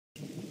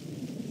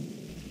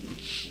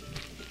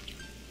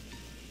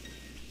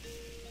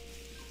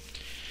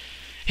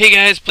Hey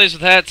guys,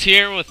 PlaysWithHats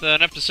here with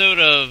an episode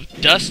of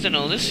Dust and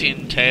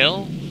Elysian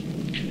Tale.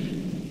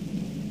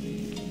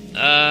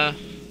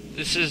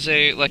 This is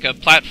a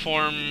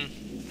platform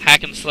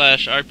hack and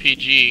slash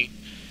RPG,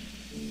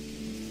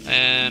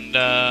 and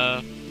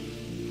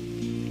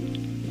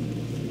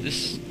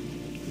this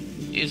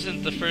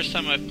isn't the first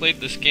time I've played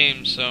this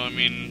game, so I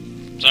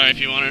mean, sorry if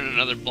you wanted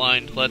another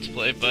blind Let's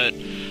Play, but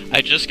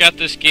I just got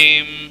this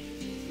game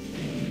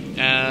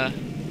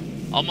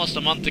almost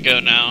a month ago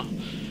now.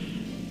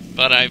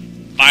 But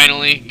I'm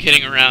finally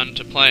getting around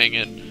to playing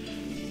it.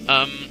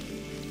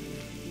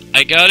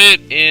 I got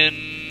it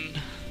in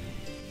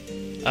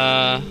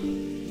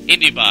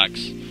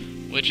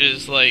indiebox, which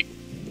is like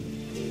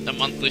a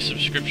monthly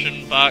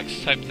subscription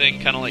box type thing,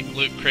 kind of like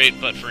Loot Crate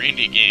but for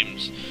indie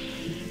games.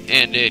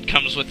 And it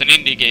comes with an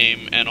indie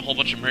game and a whole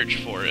bunch of merch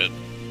for it.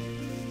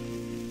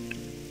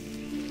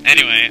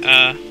 Anyway,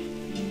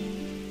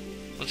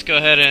 let's go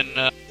ahead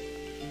and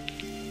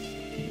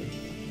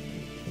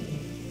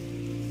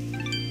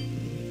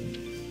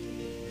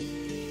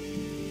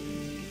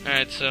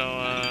alright, so,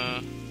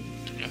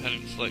 go ahead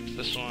and select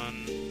this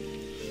one.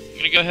 I'm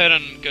gonna go ahead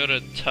and go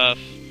to Tough.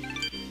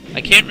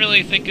 I can't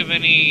really think of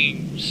any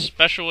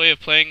special way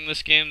of playing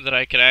this game that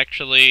I could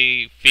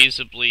actually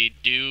feasibly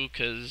do,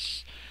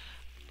 because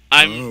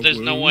there's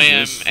no way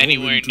I'm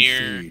anywhere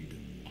near...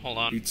 Hold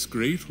on. Its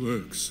great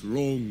works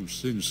long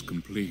since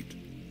complete.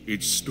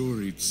 Its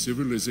storied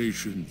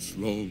civilizations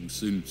long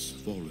since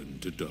fallen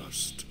to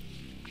dust.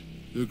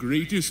 The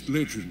greatest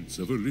legends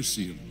of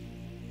Elysian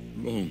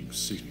long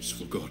since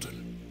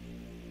forgotten.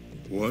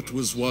 What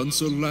was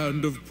once a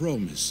land of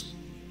promise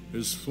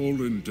has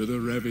fallen to the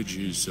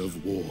ravages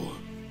of war.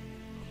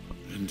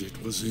 And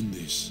it was in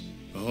this,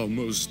 our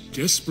most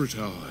desperate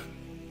hour,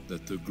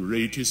 that the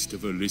greatest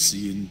of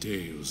Elysian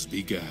tales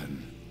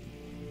began.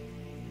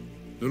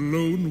 The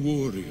lone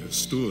warrior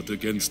stood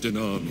against an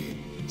army,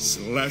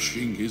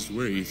 slashing his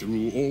way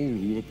through all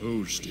who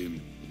opposed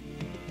him.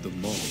 The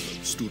mob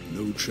stood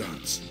no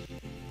chance,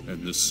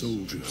 and the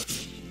soldier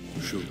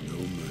showed no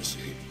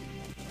mercy.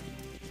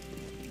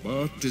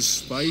 But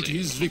despite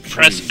his victory,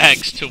 press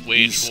X to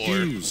wage war.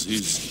 His skills,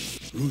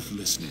 his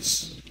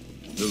ruthlessness,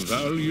 the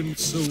valiant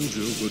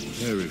soldier would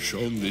perish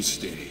on this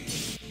day.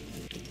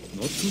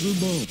 Not to the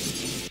mob,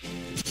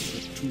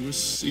 but to a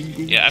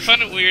single... Yeah, I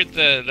find it weird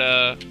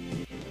that,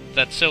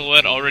 that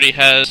Silhouette already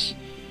has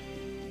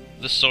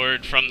the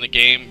sword from the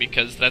game,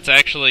 because that's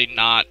actually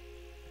not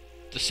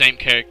the same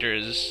character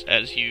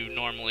as you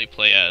normally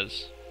play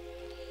as.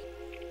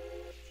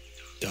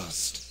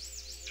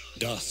 Dust,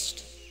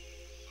 dust,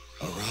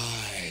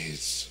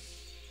 arise.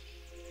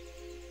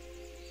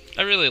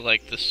 I really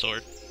like this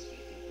sword.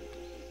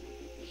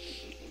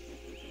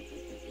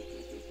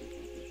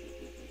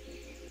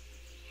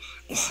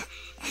 What?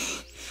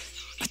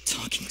 A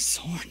talking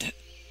sword?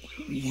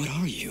 What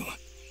are you?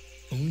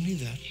 Only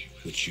that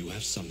which you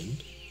have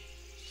summoned.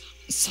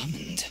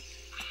 Summoned?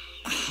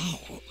 How?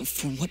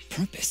 For what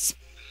purpose?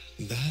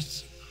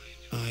 That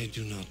I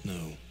do not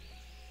know.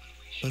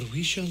 But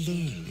we shall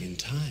learn in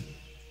time.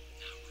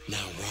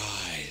 Now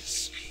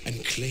rise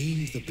and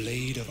claim the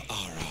blade of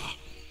Ara.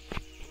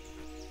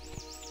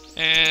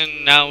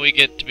 And now we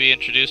get to be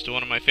introduced to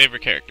one of my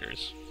favorite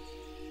characters.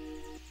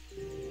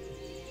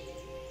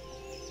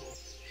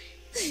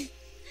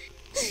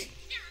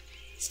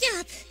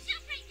 Stop!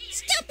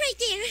 Stop right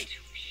there!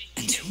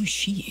 And who is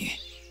she?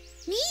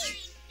 Me?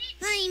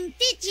 I'm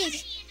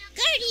Fidget,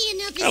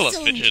 guardian of the I love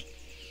sword. Fidget.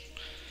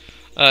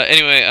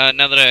 Anyway,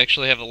 now that I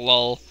actually have a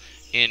lull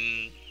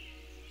in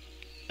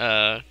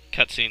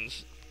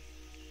cutscenes,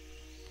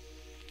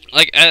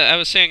 like I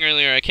was saying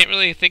earlier, I can't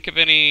really think of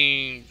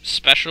any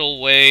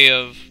special way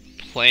of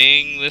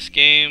playing this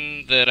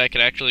game that I could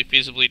actually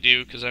feasibly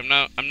do, because I'm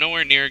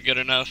nowhere near good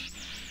enough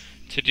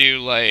to do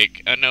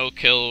like a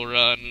no-kill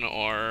run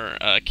or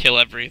kill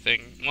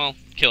everything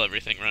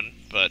run,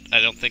 but I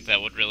don't think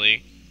that would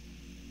really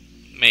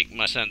make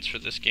much sense for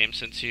this game,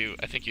 since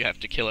I think you have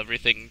to kill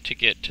everything to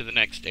get to the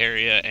next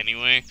area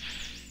anyway.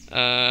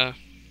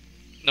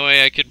 No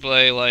way I could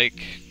play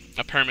like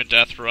a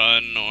permadeath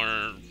run,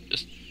 or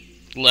just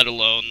let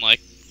alone like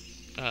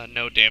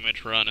no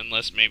damage run,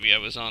 unless maybe I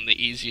was on the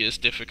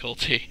easiest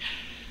difficulty.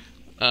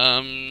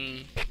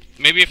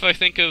 Maybe if I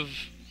think of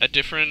a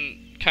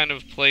different kind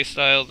of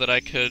playstyle that I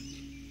could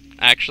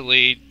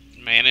actually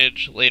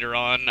manage later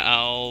on,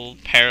 I'll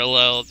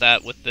parallel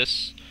that with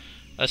this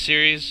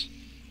series.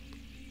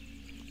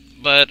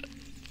 But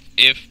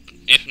if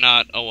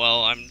not, oh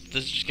well,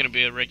 this is just gonna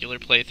be a regular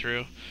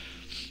playthrough.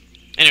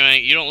 Anyway,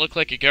 you don't look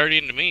like a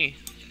guardian to me.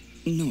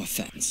 No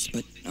offense,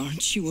 but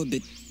aren't you a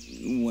bit,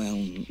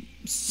 well,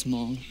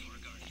 small?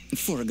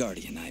 For a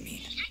guardian, I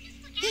mean.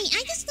 Hey,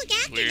 I just look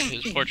after Weird, that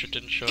his thing. portrait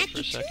didn't show up After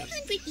for a second.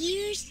 200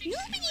 years,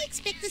 nobody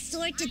expects the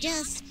sword to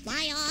just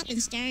fly off and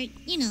start,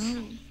 you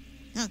know,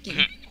 talking.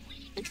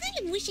 I'm kind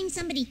of wishing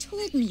somebody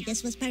told me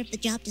this was part of the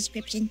job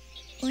description.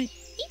 Or maybe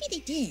they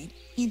did,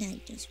 and I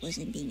just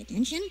wasn't paying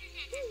attention.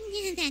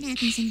 Yeah, that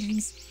happens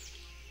sometimes.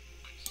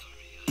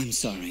 I'm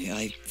sorry,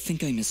 I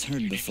think I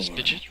misheard before.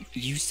 Fidget?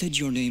 You said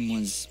your name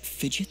was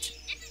Fidget?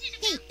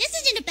 Hey, this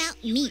isn't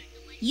about me.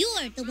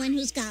 You're the one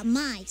who's got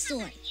my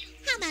sword.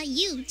 How about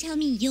you tell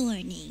me your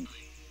name?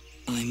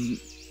 I'm...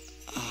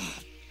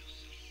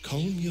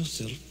 Calm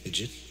yourself,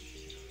 Fidget.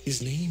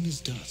 His name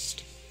is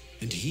Dust,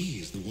 and he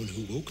is the one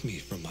who woke me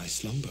from my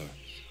slumber.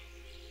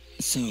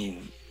 So,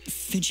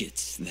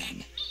 Fidget,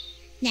 then?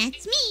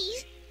 That's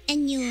me.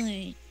 And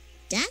you're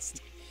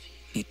Dust?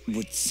 It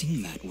would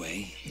seem that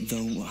way,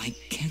 though I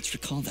can't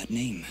recall that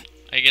name.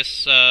 I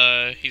guess,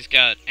 he's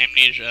got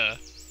amnesia.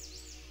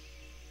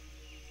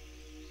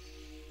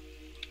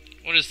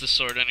 What is the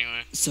sword,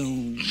 anyway? So,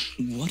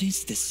 what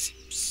is this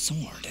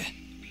sword?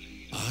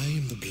 I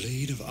am the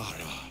blade of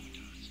Ara,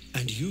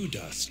 and you,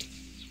 Dust,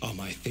 are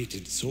my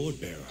fated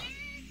sword-bearer.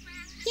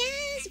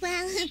 Yes,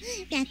 well,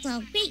 that's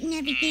all great and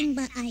everything,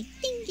 but I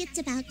think it's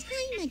about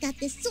time I got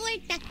this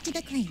sword back to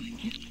the clan.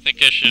 I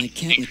think I should I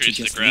can't let you increase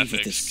the just leave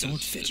with graphics, this sword,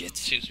 'cause Fidget. it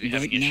seems to be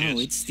Right having now,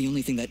 issues. it's the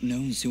only thing that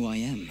knows who I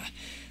am.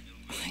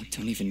 I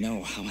don't even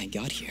know how I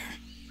got here.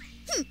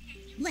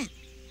 Well,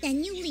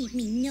 then you leave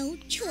me no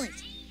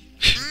choice.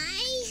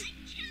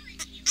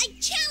 I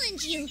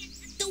challenge you.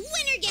 The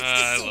winner gets the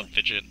I sword. love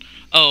Fidget.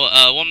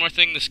 Oh, one more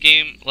thing. This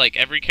game, like,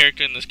 every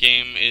character in this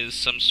game is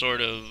some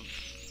sort of,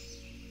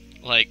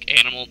 like,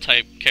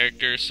 animal-type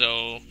character,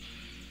 so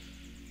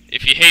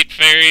if you hate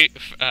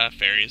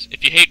fairies,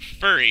 if you hate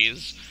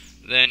furries,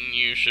 then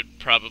you should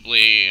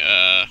probably,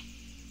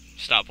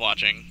 stop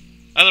watching.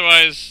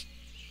 Otherwise,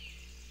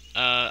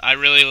 I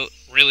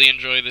really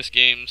enjoy this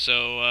game,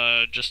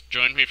 so, just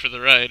join me for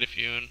the ride if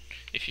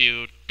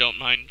you don't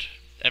mind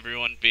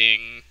everyone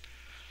being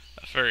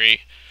a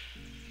furry.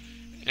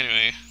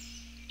 Anyway,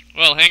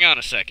 well, hang on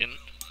a second.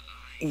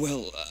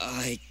 Well,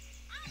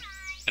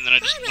 And then I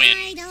just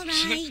win. All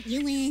right,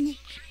 you win.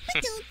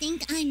 But don't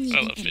think I'm I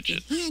leaving love Fidget.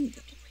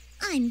 empty-handed.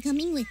 I'm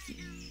coming with you.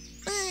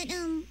 But,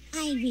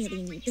 I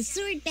really need the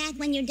sword back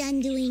when you're done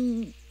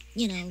doing,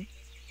 you know,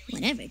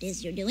 whatever it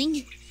is you're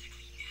doing.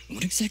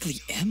 what exactly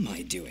am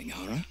I doing,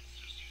 Ara?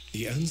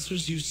 The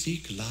answers you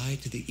seek lie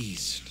to the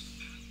east.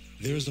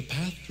 There is a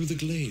path through the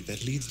glade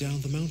that leads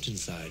down the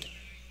mountainside,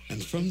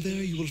 and from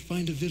there you will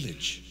find a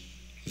village.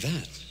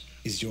 That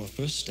is your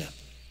first step.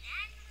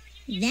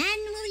 Then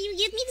will you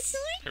give me the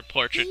sword? Her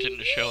portrait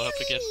didn't show up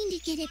again. I need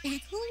to get it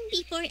back home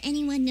before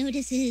anyone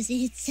notices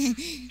it's,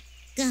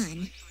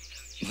 gone.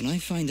 When I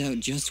find out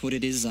just what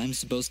it is I'm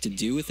supposed to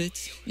do with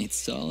it,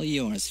 it's all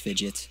yours,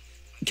 Fidget.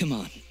 Come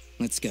on,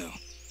 let's go.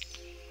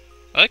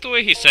 I like the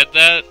way he said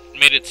that.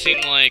 Made it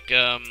seem like,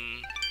 hold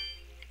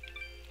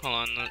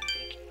on,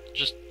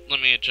 just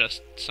let me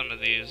adjust some of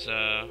these,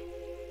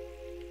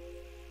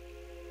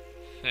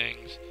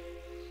 things.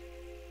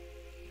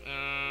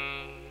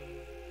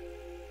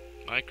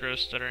 Micro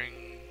stuttering.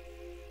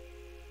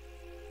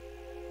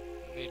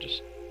 Let me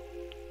just...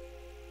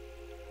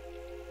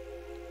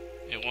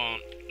 It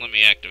won't let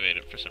me activate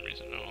it for some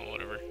reason. Oh,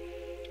 whatever.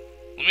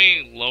 Let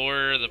me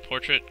lower the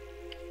portrait.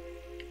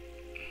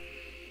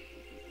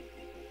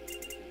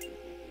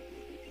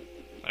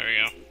 There we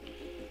go.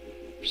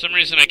 For some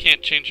reason I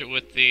can't change it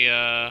with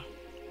the,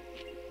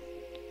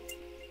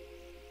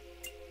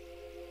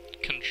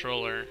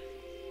 controller.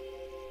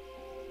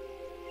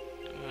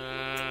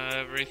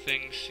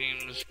 Everything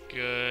seems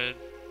good.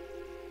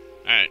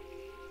 Alright.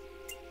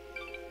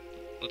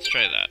 Let's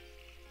try that.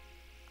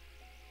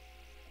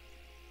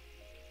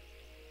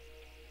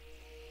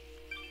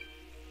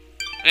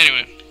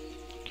 Anyway.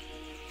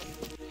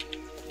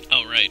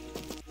 Oh, right.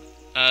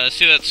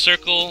 See that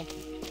circle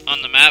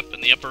on the map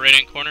in the upper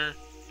right-hand corner?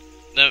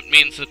 That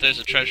means that there's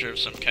a treasure of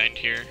some kind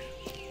here.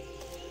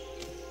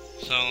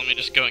 So let me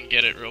just go and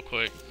get it real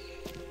quick.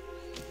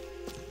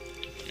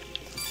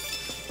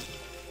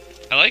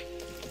 I like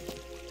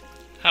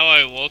how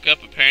I woke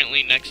up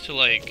apparently next to,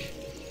 like,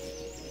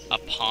 a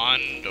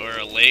pond or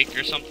a lake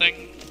or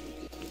something.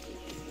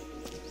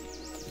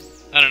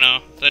 I don't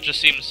know. That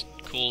just seems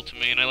cool to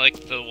me, and I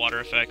like the water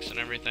effects and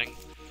everything.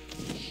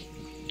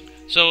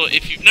 So,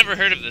 if you've never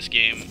heard of this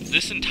game,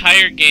 this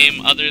entire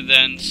game, other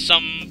than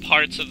some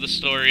parts of the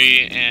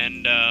story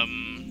and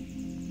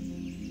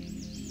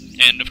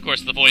of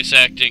course the voice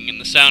acting and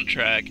the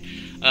soundtrack,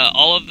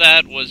 all of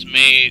that was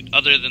made,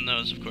 other than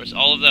those, of course,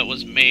 all of that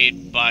was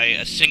made by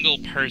a single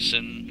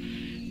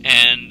person,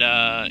 and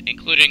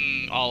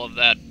including all of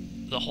that,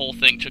 the whole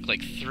thing took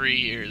like 3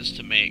 years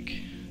to make.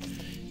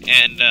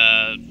 And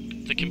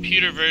the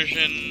computer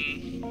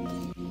version,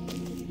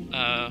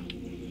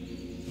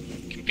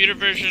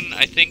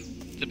 I think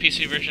the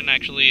PC version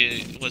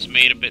actually was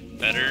made a bit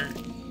better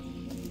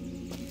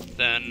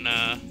than,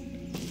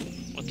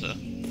 what the?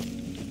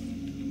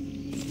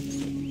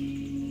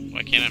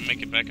 Why can't I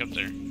make it back up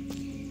there?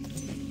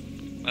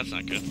 That's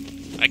not good.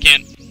 I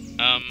can't,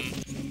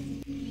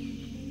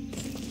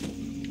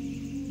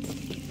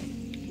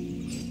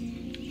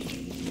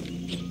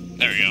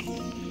 there we go.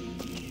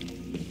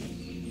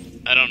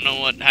 I don't know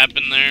what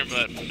happened there,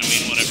 but, I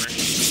mean, whatever.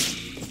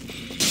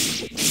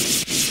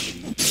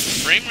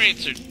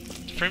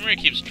 The frame rate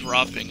keeps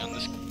dropping on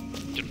this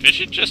Did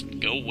Fidget just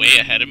go way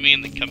ahead of me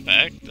and then come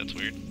back? That's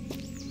weird.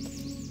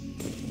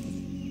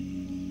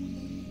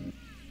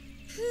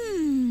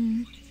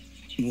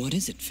 What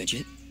is it,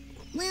 Fidget?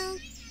 Well,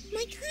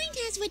 my kind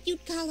has what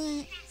you'd call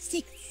a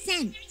sixth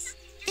sense.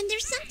 And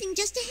there's something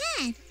just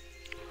ahead.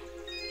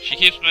 She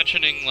keeps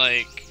mentioning,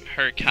 like,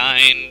 her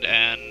kind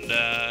and,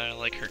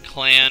 like, her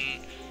clan.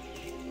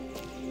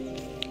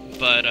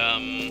 But,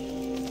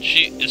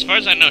 as far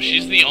as I know,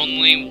 she's the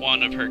only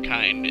one of her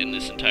kind in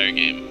this entire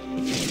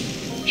game.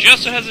 She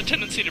also has a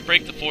tendency to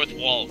break the fourth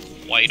wall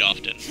quite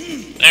often.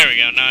 There we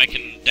go, now I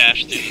can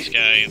dash through this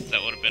guy.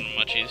 That would have been a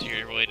much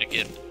easier way to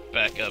get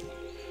back up.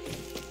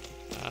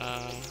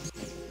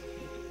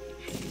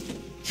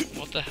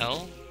 What the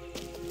hell?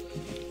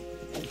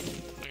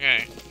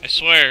 Okay, I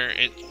swear,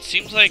 it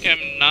seems like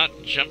I'm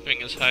not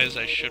jumping as high as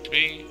I should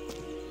be.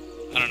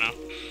 I don't know.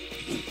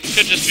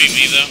 Could just be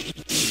me, though.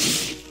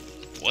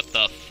 What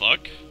the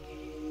fuck?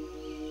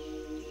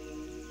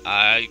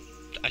 I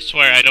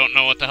swear I don't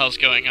know what the hell's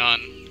going on.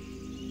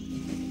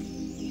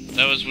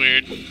 That was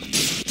weird.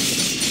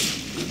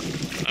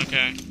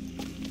 Okay.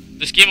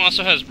 This game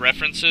also has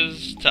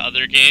references to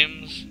other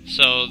games,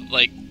 so,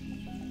 like,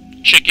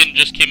 chicken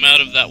just came out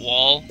of that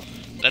wall.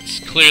 That's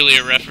clearly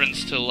a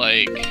reference to,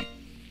 like,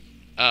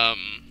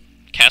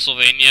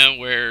 Castlevania,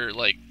 where,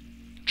 like,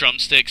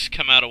 drumsticks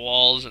come out of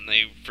walls and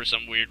they, for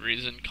some weird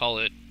reason, call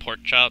it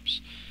pork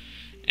chops.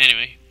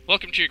 Anyway,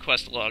 welcome to your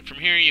quest log. From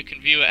here you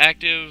can view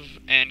active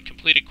and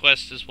completed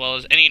quests as well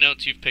as any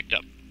notes you've picked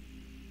up.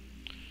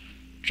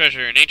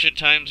 Treasure. In ancient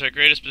times, our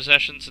greatest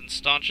possessions and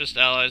staunchest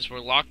allies were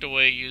locked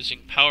away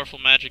using powerful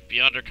magic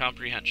beyond our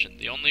comprehension.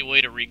 The only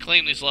way to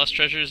reclaim these lost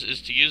treasures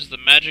is to use the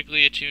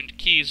magically attuned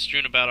keys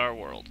strewn about our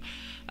world.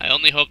 I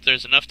only hope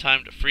there's enough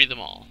time to free them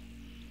all.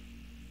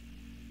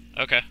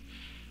 Okay.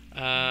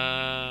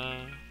 Let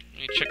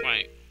me check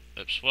my...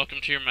 Oops. Welcome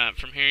to your map.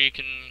 From here you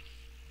can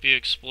view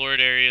explored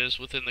areas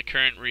within the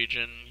current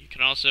region. You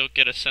can also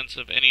get a sense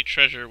of any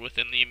treasure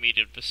within the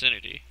immediate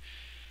vicinity.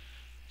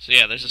 So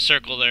yeah, there's a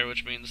circle there,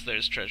 which means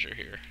there's treasure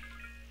here.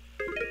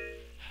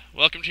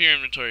 Welcome to your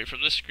inventory.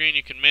 From this screen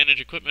you can manage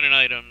equipment and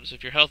items.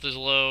 If your health is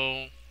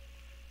low...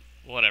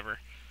 whatever.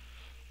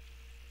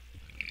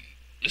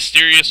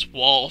 Mysterious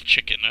wall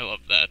chicken. I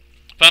love that.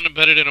 Found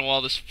embedded in a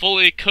wall, this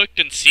fully cooked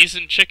and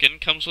seasoned chicken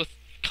comes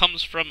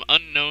from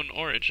unknown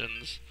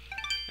origins.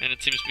 And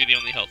it seems to be the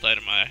only health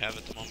item I have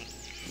at the moment.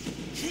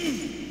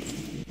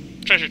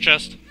 Treasure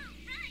chest.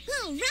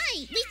 All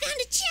right, we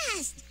found a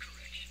chest.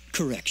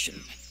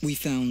 Correction. We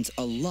found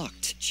a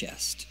locked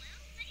chest.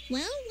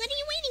 Well, what are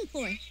you waiting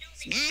for?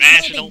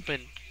 Smash it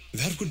open.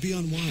 That would be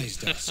unwise,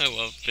 Dust. I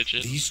love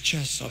Fidget. These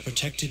chests are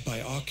protected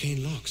by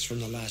arcane locks from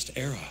the last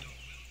era,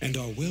 and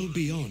are well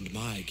beyond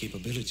my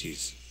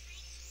capabilities.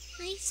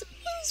 I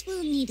suppose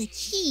we'll need a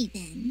key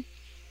then.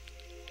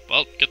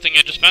 Well, good thing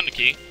I just found a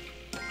key.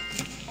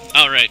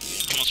 Oh, right.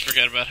 Almost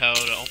forgot about how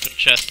to open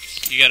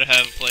chests. You gotta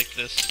have, like,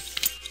 this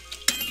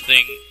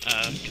thing,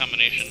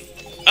 combination.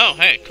 Oh,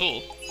 hey,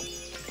 cool.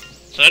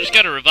 So I just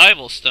got a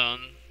revival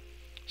stone.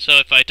 So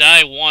if I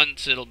die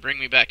once, it'll bring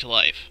me back to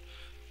life.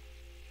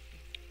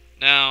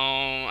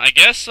 Now, I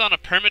guess on a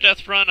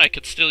permadeath run, I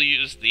could still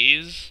use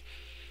these.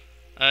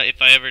 If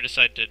I ever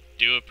decide to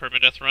do a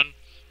permadeath run.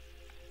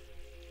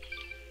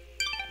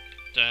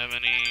 Do I have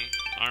any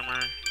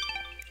armor?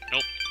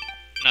 Nope.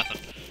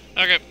 Nothing.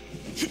 Okay.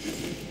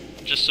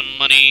 Just some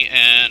money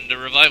and a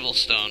revival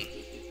stone.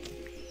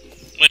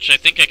 Which I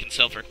think I can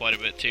sell for quite a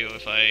bit too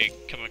if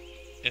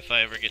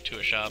I ever get to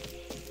a shop.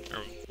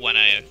 Or when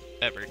I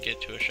ever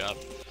get to a shop.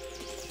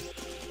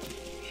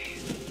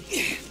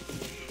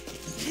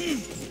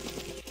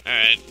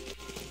 Alright.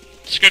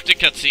 Scripted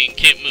cutscene,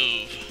 can't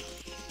move.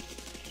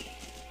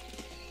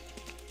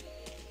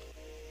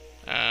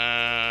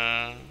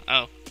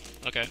 Oh,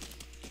 okay.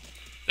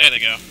 There they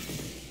go.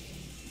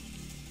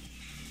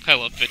 I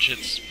love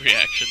Fidget's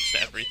reactions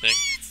to everything.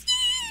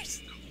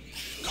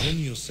 Calm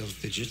yourself,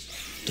 Fidget.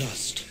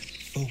 Dust.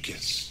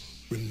 Focus.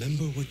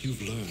 Remember what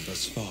you've learned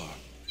thus far.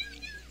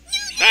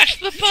 Mash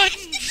the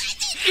buttons!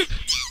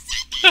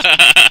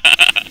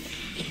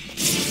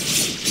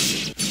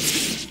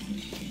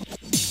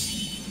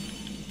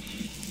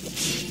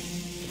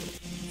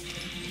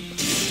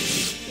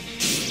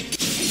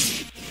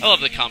 I love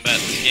the combat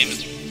in this game.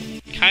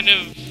 It's kind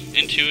of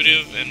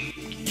intuitive and,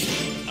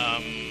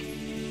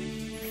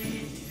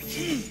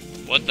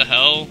 what the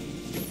hell?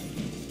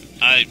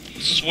 I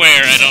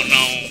swear I don't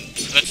know.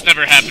 That's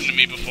never happened to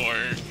me before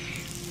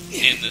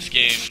in this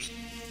game.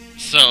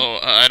 So,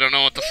 I don't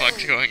know what the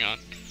fuck's going on.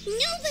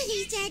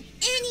 Nobody said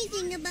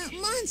anything about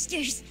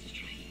monsters.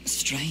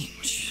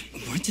 Strange.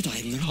 Where did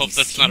I learn Hope these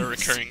that's not a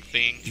things? recurring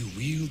thing. You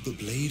wield the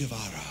Blade of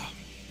Ara,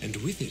 and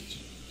with it,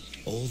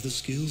 all the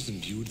skills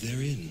imbued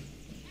therein.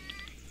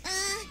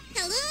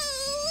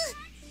 Hello?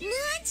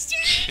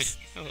 Monsters?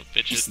 I love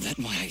Fidget. Is that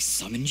why I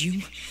summoned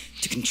you?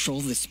 To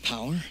control this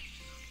power?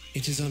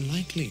 It is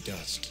unlikely,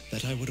 Dust,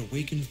 that I would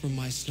awaken from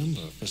my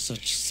slumber for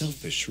such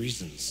selfish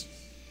reasons.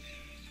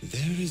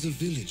 There is a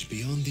village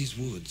beyond these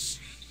woods.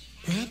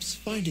 Perhaps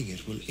finding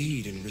it will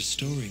aid in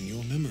restoring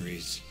your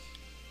memories.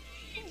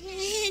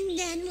 And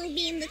then we'll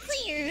be in the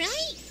clear,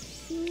 right?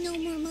 No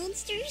more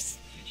monsters?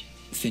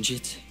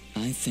 Fidget,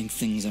 I think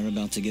things are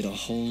about to get a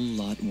whole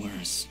lot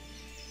worse.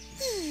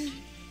 And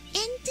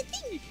to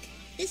think,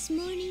 this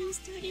morning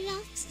started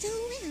off so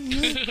well.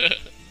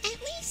 At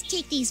least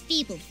take these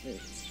feeble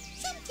fruits.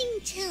 Something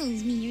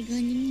tells me you're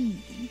going to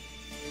need them.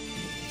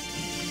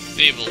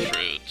 Feeble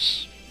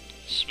fruits.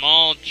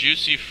 Small,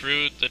 juicy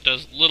fruit that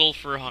does little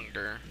for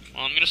hunger.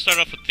 Well, I'm gonna start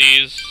off with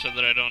these so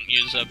that I don't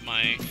use up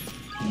my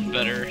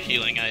better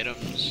healing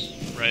items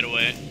right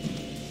away.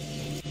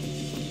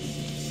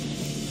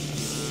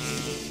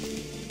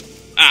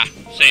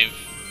 Save.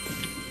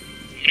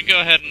 I'm gonna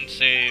go ahead and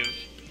save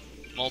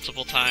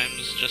multiple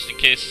times just in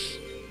case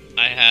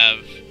I have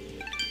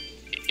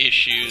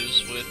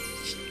issues with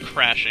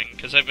crashing,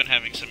 because I've been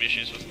having some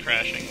issues with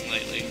crashing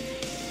lately.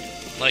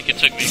 Like, it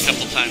took me a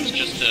couple times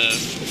just to...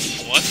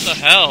 What the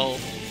hell?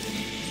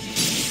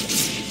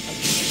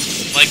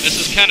 Like, this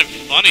is kind of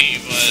funny,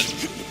 but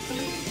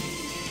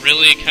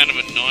really kind of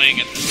annoying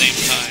at the same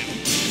time.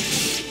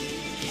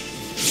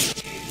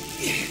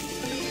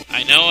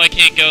 I know I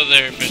can't go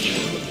there,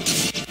 Fidget.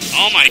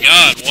 Oh my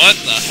god, what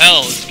the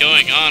hell is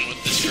going on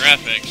with this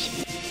graphics?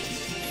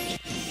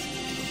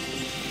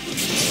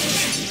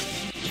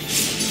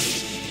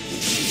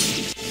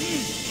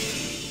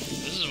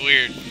 This is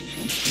weird.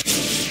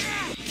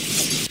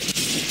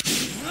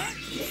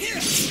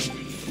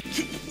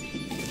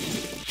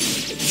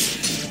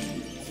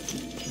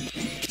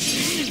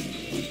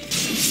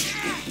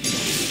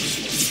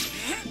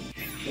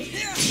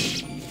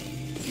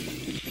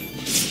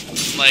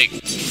 Like,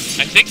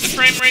 I think the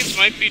frame rates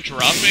might be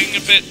dropping a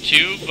bit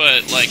too,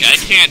 but like I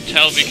can't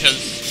tell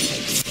because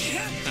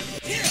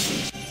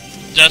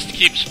Dust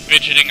keeps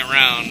fidgeting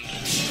around.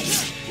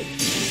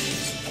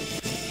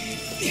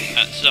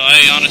 So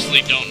I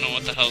honestly don't know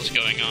what the hell's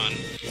going on.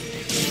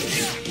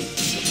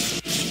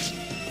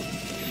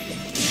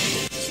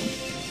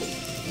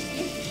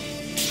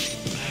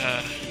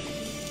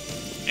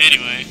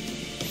 Anyway.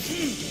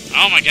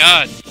 Oh my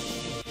god.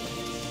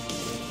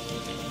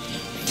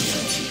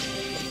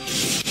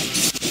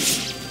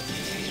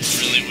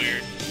 Really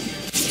weird.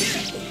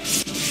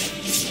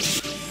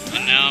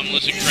 And now I'm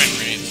losing frame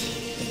rates.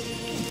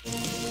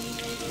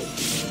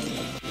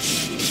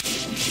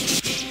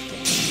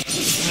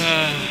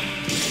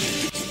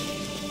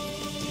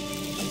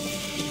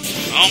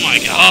 Oh my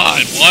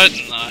god, what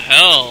in the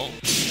hell?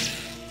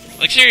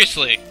 Like,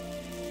 seriously.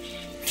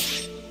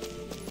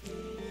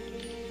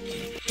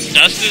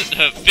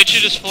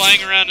 Fidget is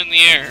flying around in the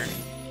air.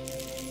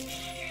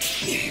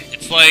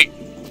 It's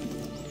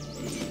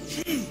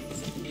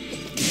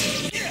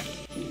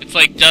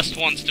like Dust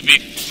wants to be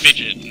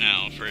Fidget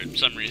now for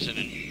some reason,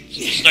 and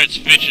just starts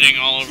fidgeting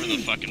all over the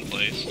fucking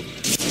place.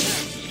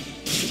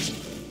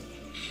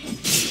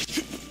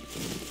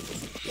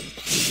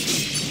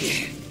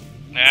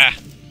 Ah.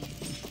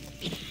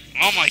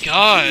 Oh my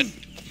god!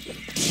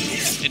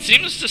 It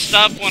seems to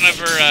stop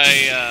whenever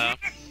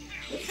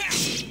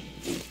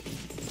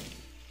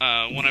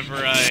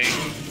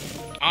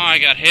Oh, I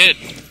got hit.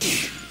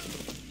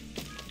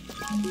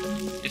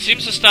 It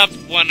seems to stop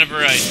whenever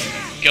I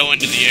go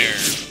into the air,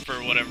 for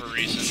whatever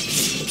reason.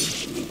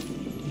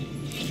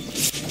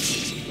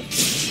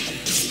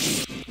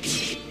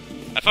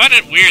 I find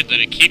it weird that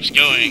it keeps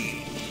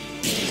going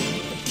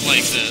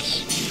like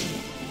this.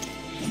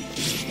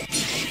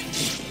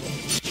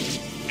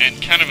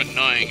 And kind of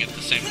annoying at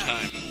the same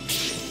time.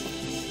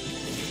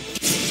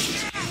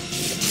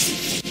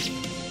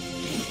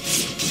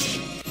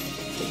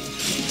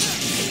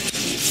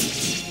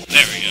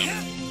 There we go.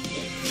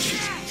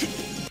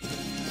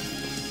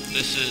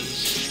 This is...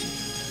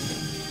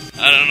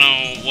 I don't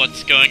know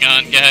what's going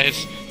on,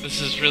 guys. This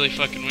is really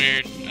fucking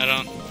weird. I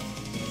don't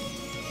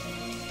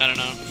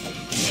know.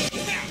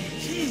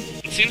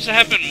 It seems to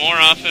happen more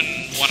often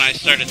when I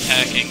start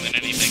attacking than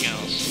anything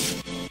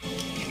else.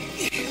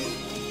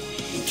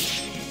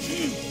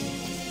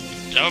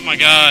 Oh my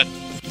god.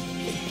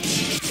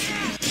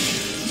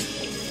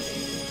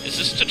 Is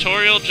this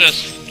tutorial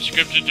just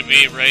scripted to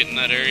be right in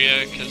that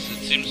area? Because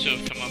it seems to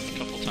have come up a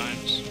couple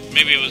times.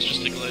 Maybe it was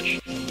just a glitch.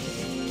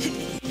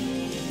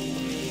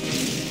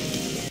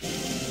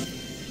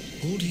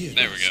 Hold here.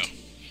 There we go.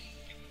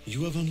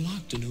 You have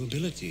unlocked a new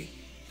ability.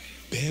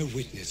 Bear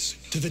witness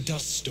to the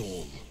dust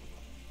storm.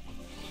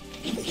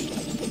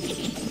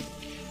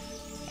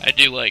 I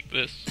do like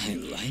this. I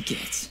like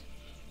it.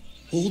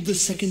 Hold the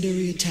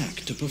secondary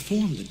attack to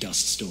perform the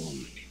dust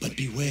storm. But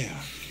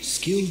beware,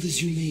 skilled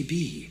as you may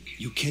be,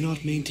 you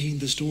cannot maintain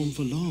the storm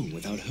for long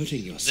without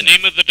hurting yourself. The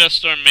name of the dust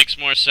storm makes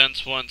more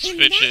sense once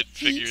Fidget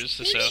figures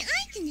this maybe out.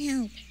 I can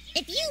help.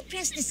 If you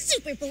press the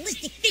super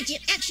ballistic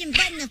fidget action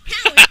button of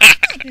power,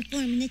 I'll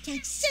perform an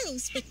attack so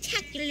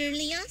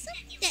spectacularly awesome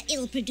that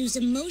it'll produce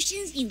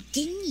emotions you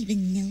didn't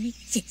even know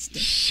existed.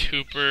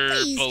 Super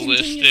Please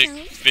ballistic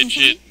continue,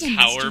 fidget as I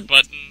power demonstrate.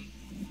 button.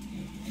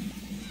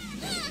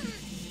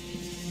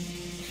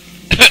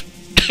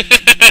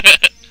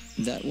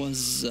 That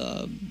was,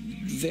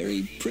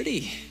 very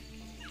pretty.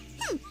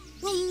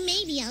 Well,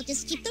 maybe I'll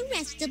just keep the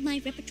rest of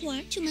my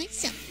repertoire to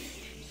myself.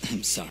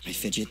 I'm sorry,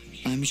 Fidget.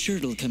 I'm sure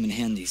it'll come in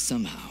handy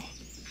somehow.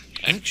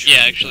 Actually,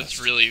 it's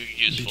really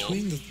useful.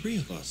 Between the three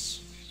of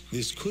us,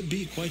 this could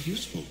be quite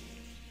useful.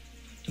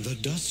 The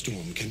dust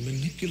storm can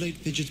manipulate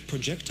Fidget's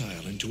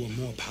projectile into a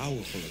more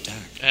powerful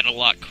attack. And a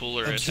lot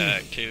cooler Observe.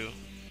 attack, too.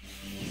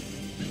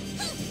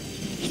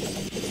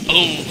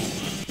 Oh!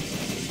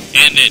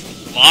 And it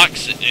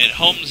locks, it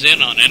homes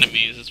in on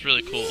enemies. It's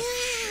really cool.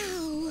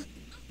 Wow!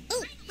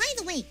 Oh, by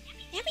the way,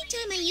 every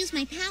time I use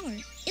my power,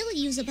 it'll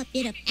use up a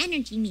bit of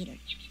energy meter.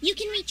 You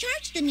can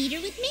recharge the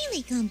meter with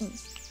melee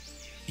combos.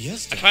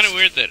 Yes, I find it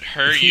weird that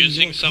her Between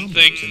using your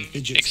something combos and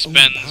Fidget's own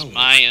expends powers,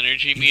 my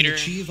energy you meter. can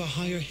achieve a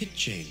higher hit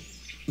chain,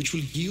 which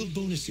will yield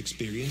bonus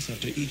experience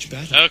after each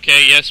battle.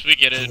 Okay, yes, we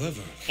get it.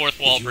 However, Fourth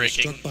wall if you are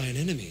breaking. struck by an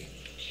enemy,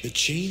 the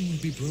chain will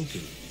be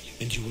broken,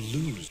 and you will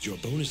lose your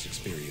bonus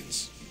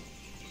experience.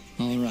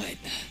 All right.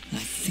 I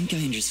think I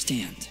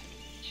understand.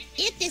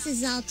 If this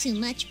is all too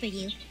much for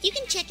you, you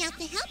can check out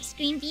the help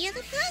screen via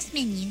the pause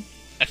menu.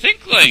 I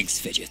think, like, Thanks,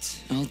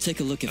 Fidget. I'll take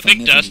a look I if I'm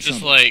think ever in Dust is,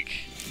 trouble. like,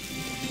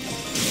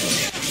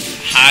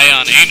 high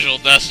on angel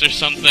dust or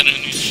something, and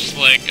he's just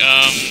like,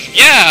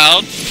 yeah,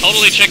 I'll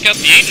totally check out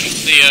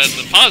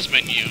the pause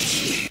menu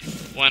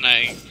when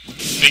I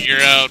figure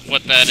out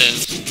what that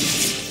is.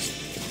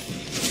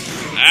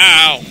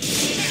 Ow!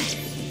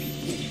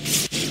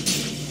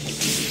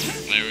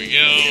 There we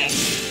go.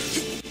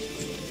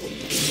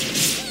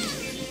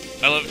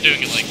 I love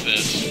doing it like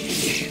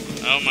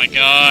this. Oh my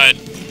god.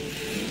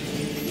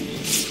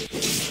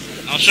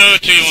 I'll show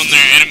it to you when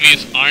their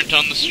enemies aren't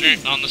on the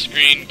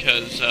screen,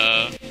 because,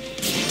 the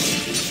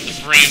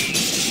frame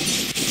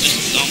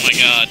just, oh my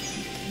god.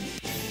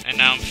 And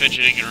now I'm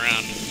fidgeting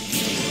around.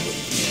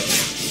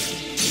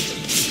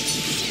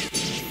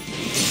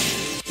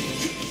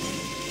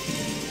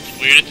 It's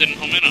weird it didn't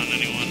home in on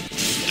anyone.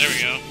 There we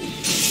go.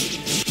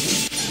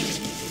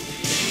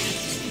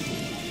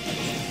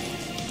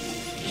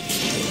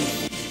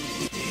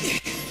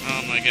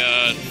 Oh my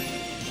god.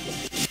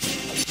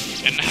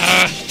 And,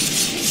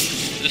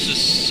 this is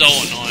so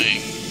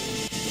annoying.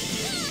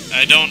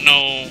 I don't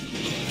know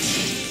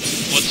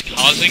what's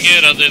causing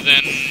it other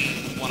than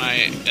when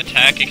I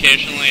attack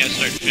occasionally I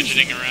start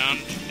fidgeting around,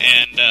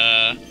 and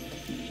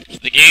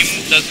the game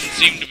doesn't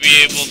seem to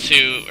be able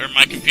to, or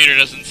my computer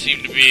doesn't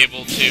seem to be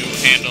able to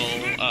handle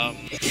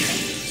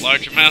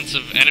large amounts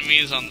of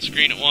enemies on the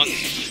screen at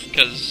once,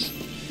 because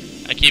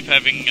I keep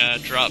having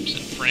drops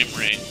in frame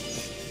rate.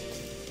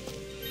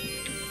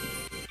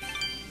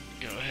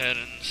 Go ahead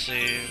and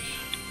save.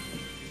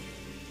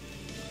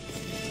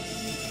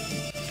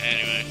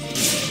 Anyway.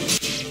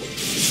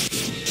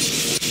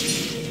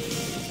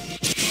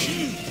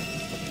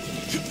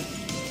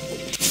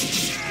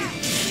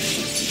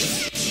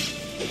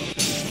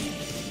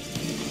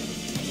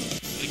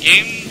 The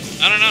game,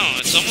 I don't know,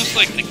 it's almost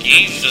like the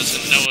game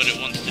doesn't know what it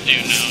wants to do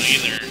now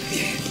either.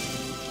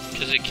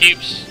 Because it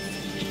keeps...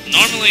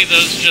 Normally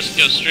those just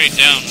go straight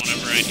down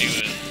whenever I do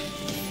it.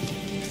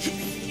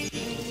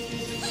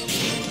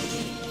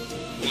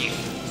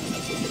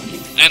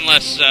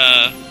 Unless,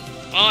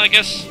 well, I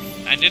guess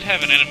I did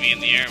have an enemy in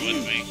the air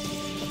with me.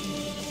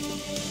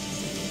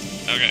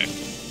 Okay.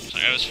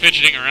 Sorry, I was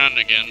fidgeting around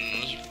again. It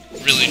was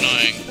really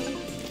annoying.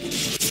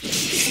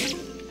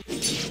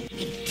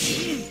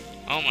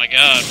 Oh my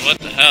god, what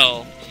the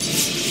hell?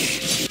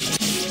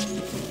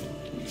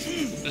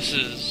 This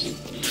is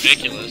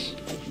ridiculous.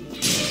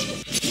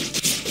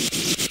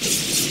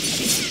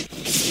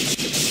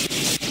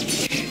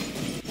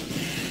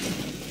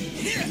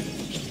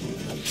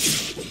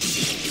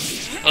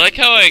 I like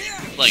how I,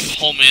 like,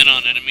 home in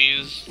on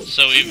enemies,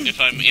 so if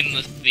I'm in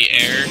the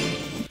air...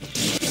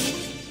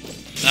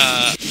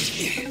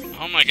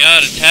 oh my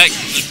god, attack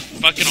the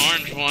fucking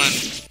orange one.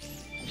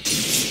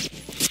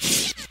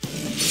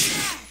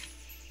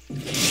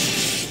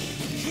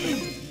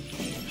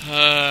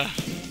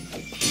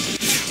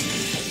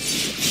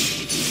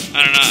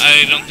 I don't know,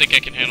 I don't think I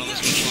can handle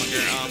this much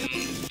longer.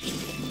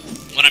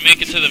 When I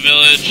make it to the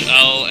village,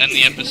 I'll end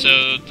the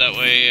episode, that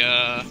way,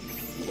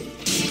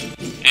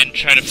 and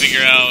try to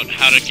figure out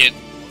how to get,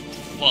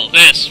 well,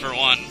 this, for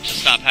one, to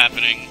stop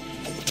happening,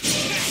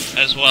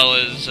 as well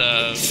as,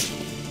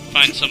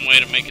 find some way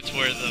to make it to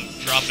where the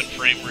drop in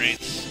frame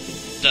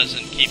rates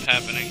doesn't keep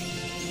happening.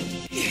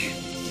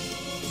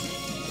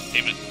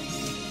 Damn it.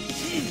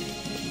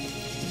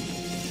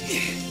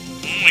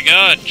 Oh my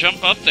god,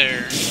 jump up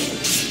there.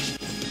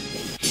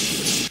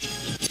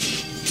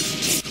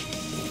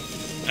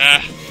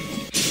 Ah.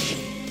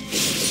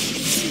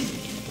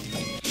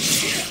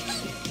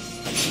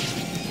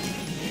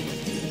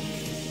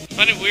 I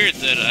find it weird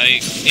that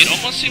it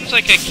almost seems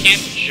like I can't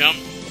jump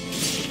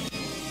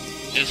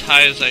as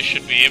high as I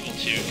should be able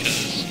to,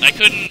 because I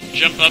couldn't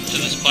jump up to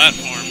this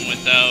platform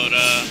without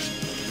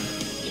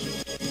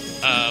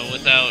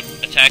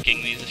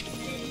attacking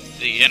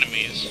the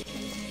enemies.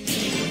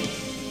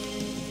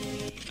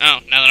 Oh,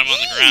 now that I'm on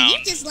the ground.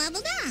 You just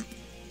leveled up.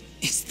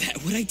 Is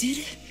that what I did?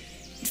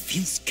 It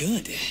feels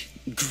good.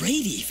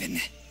 Great,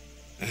 even.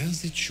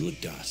 As it should,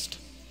 Dust.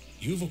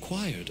 You've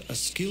acquired a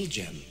skill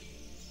gem.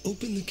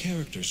 Open the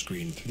character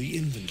screen through the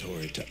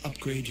inventory to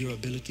upgrade your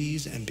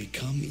abilities and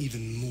become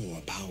even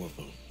more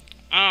powerful.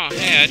 Oh,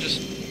 hey, I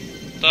just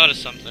thought of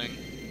something.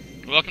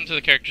 Welcome to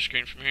the character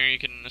screen. From here you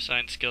can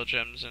assign skill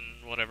gems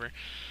and whatever.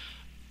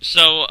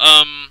 So,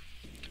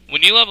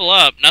 when you level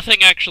up,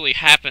 nothing actually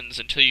happens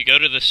until you go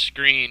to the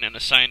screen and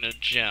assign a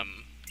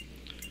gem.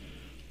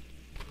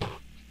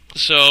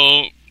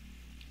 So,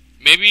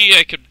 maybe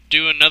I could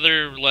do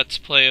another Let's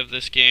Play of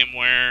this game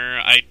where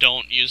I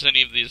don't use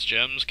any of these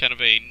gems, kind of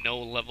a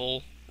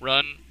no-level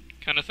run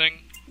kind of thing.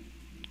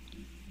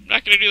 I'm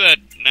not going to do that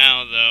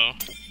now, though.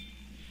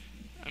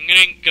 I'm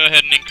going to go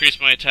ahead and increase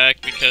my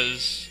attack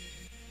because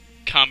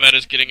combat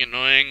is getting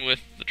annoying with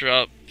the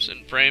drops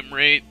in frame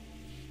rate.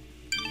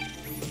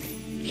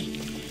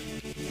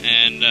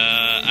 And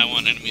I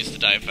want enemies to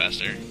die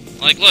faster.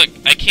 Like, look,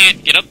 I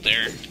can't get up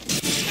there.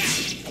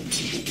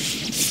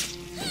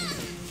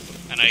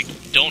 And I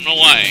don't know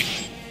why.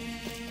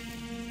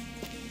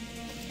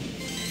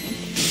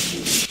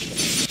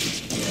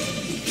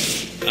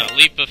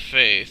 Leap of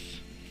faith.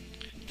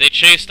 They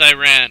chased, I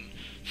ran.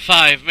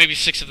 5, maybe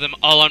 6 of them,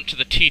 all armed to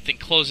the teeth and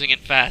closing in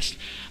fast.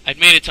 I'd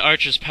made it to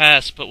Archer's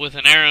Pass, but with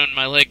an arrow in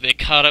my leg they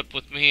caught up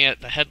with me at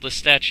the headless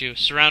statue.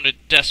 Surrounded,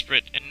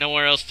 desperate, and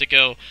nowhere else to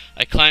go,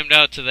 I climbed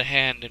out to the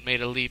hand and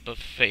made a leap of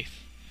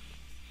faith.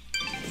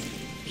 I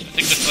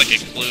think that's like a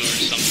clue or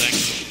something.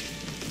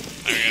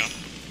 There we go.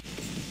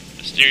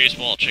 Mysterious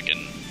wall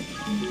chicken.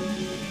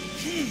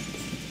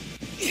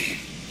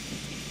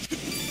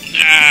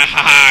 Ah,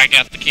 haha, I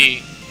got the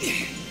key.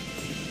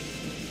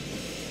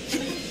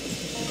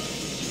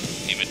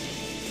 Damn it.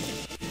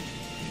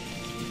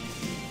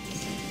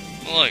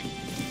 Look,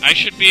 I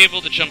should be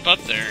able to jump up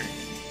there.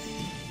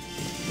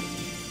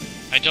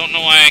 I don't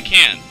know why I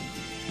can't.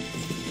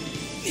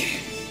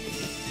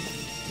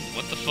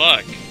 What the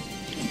fuck?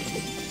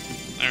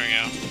 There we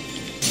go.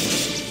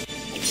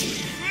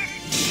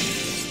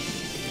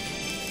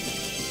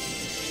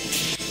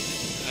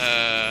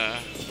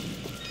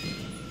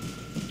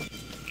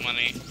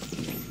 Money.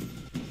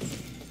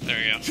 There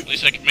we go. At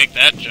least I can make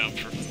that jump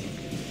for...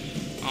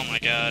 Oh my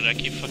god, I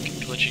keep fucking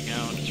glitching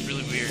out. It's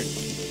really weird.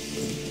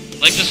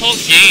 Like, this whole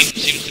game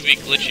seems to be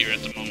glitchier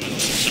at the moment for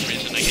some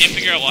reason. I can't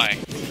figure out why.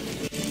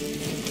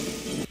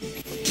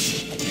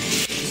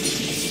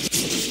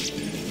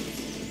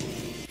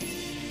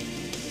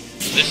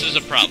 This is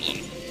a problem.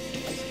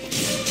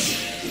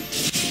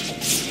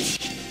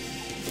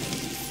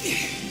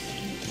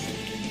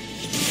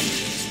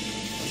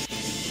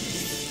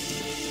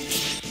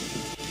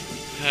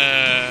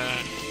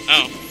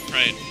 Oh,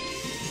 right.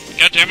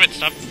 God damn it,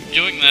 stop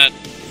doing that.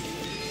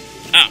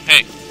 Oh,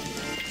 hey.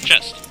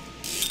 Chest.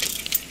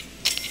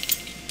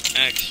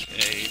 X,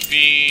 A,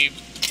 B,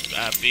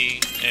 B,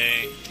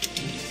 A.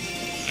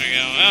 There we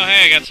go. Oh,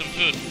 hey, I got some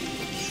food.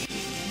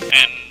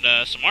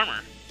 And, some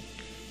armor.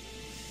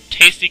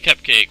 Tasty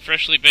cupcake.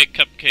 Freshly baked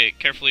cupcake.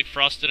 Carefully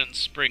frosted and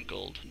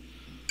sprinkled.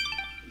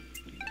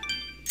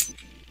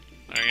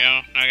 There we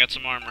go. Now I got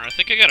some armor. I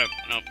think I got a...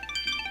 Nope.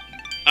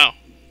 Oh.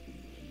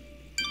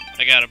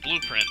 I got a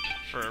blueprint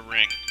for a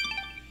ring.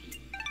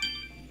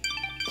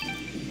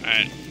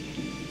 Alright.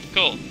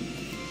 Cool.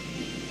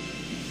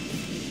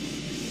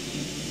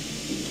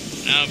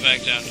 Now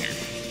back down here.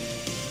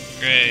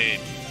 Great.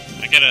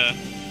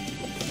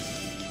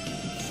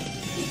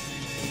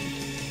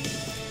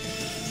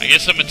 I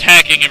guess I'm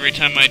attacking every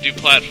time I do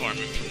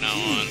platforming from now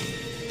on.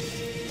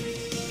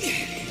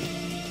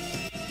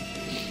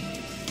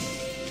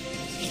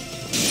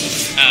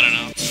 I don't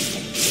know.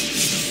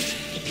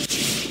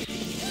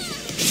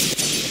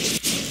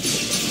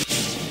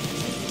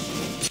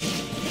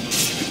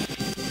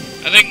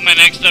 I think my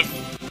next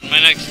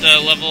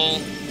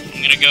level,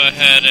 I'm gonna go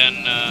ahead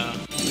and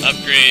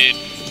upgrade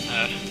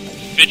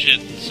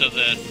Fidget so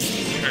that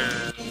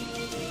her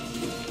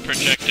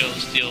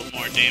projectiles deal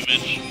more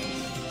damage.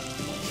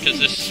 Because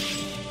this,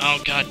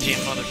 oh goddamn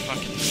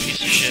motherfucking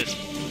piece of shit.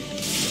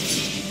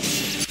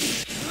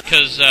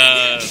 Because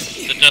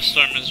the Dust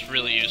Storm is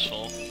really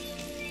useful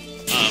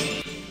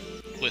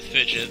with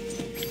Fidget.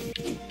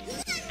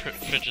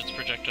 Fidget's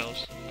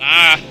projectiles.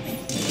 Ah.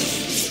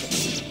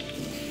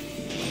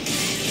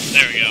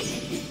 There we go.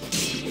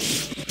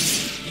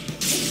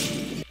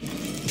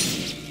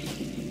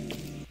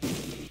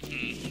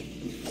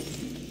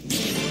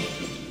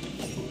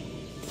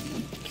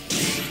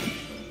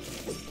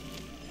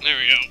 There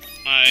we go.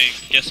 I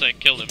guess I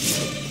killed him.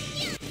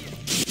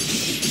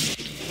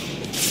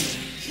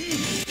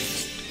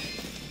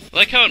 I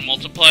like how it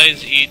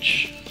multiplies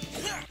each,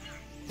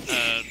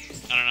 I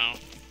don't know,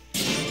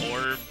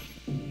 orb.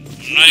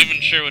 I'm not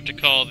even sure what to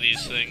call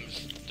these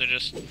things. They're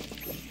just...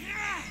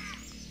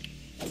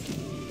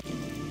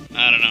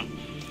 I don't know.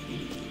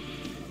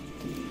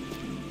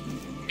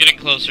 I'm getting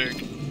closer.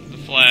 The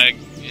flag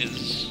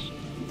is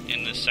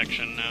in this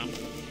section now.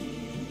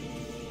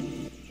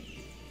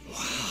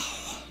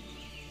 Wow.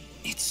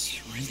 It's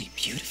really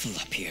beautiful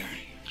up here.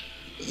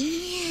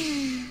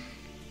 Yeah.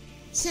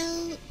 So,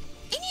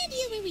 any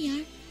idea where we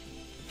are?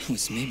 I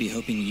was maybe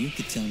hoping you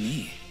could tell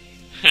me.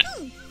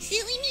 Oh,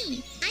 silly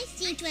me. I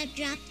seem to have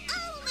dropped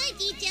all my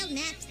detailed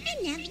maps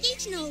and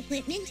navigational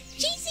equipment,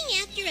 chasing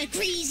after a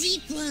crazy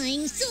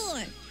flying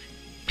sword.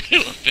 I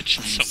love fidget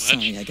I'm so much.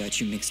 sorry I got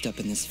you mixed up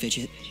in this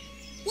fidget.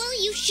 Well,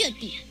 you should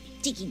be.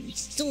 Taking my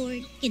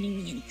sword,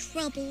 getting me in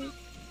trouble.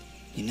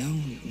 You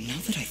know, now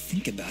that I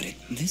think about it,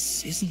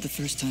 this isn't the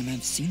first time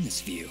I've seen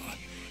this view.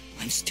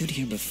 I've stood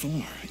here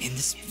before, in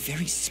this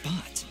very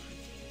spot.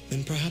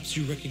 Then perhaps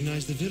you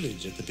recognize the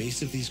village at the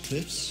base of these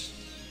cliffs?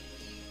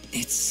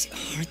 It's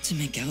hard to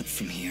make out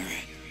from here.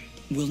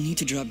 We'll need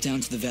to drop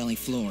down to the valley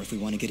floor if we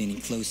want to get any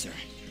closer.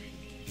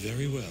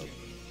 Very well.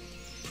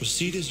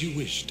 Proceed as you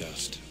wish,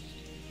 Dust.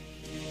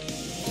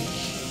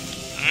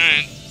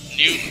 Alright,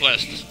 new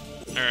quest.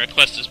 Or a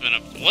quest has been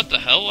up. What the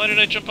hell? Why did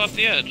I jump off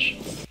the edge?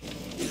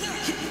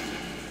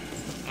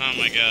 Oh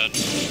my god.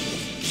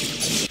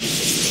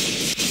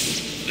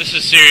 This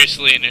is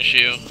seriously an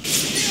issue.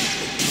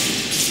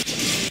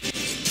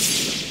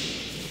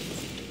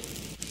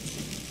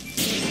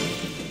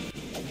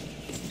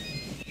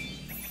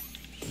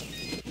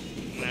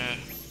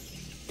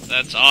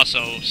 That's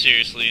also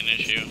seriously an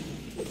issue.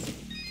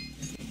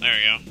 There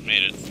we go.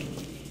 Made it.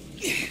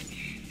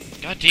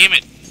 God damn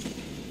it.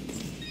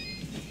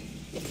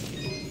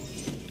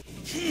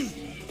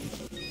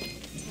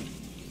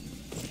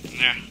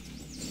 Nah.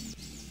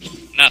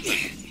 Nothing.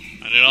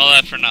 I did all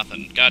that for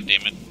nothing. God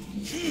damn it.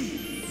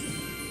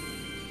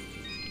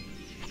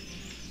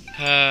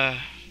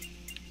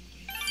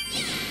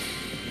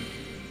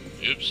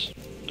 Oops.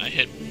 I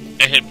hit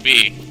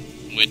B,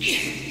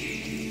 which...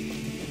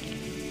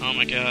 Oh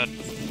my god.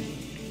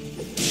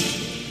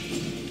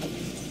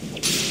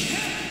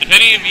 If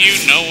any of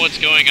you know what's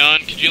going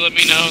on, could you let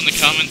me know in the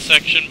comments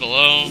section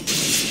below?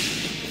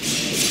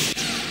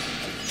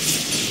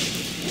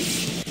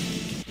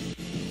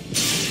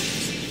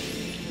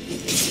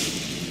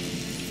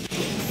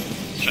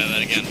 Let's try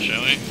that again,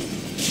 shall we?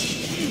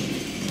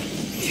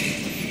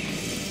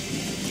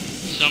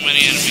 So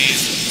many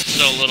enemies,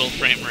 so little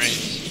frame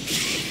rates.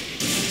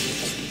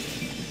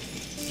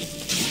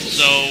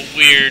 So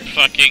weird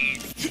fucking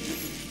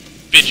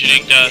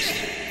fidgeting dust.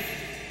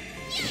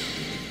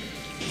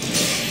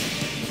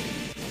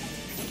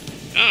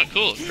 Oh,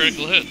 cool.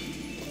 Critical hit.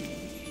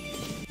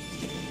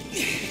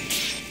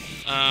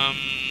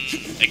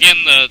 Again,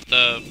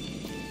 the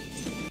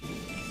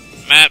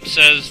map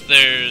says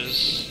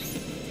there's...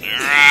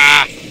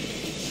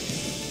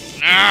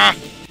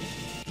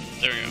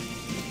 There we go.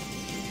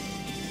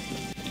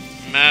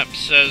 Map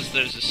says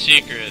there's a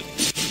secret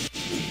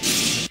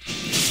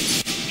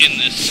in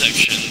this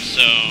section,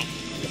 so...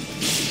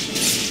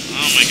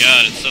 Oh my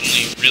god, it's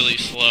suddenly really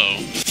slow.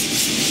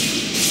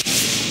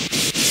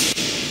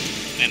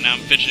 And now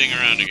I'm fidgeting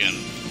around again.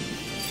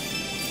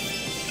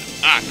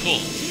 Ah,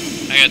 cool.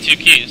 I got 2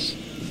 keys.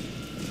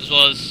 As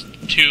well as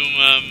 2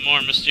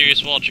 more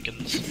mysterious wall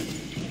chickens.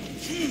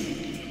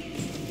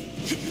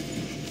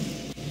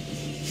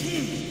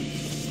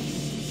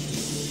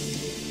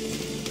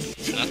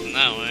 Nothing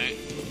that way.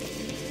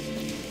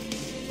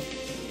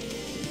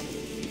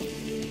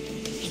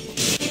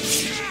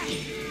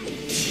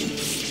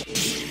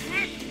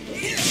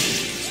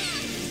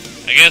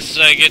 I guess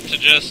I get to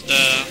just, do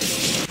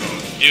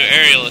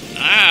aerial...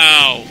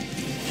 Ow!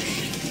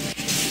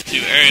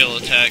 Do aerial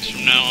attacks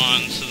from now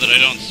on so that I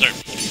don't start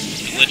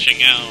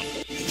glitching out.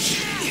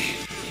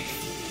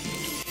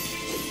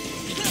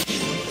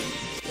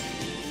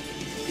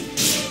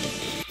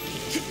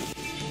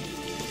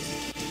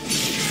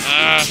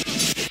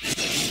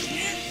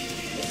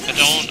 I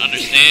don't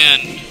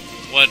understand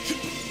what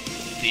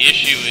the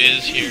issue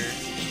is here.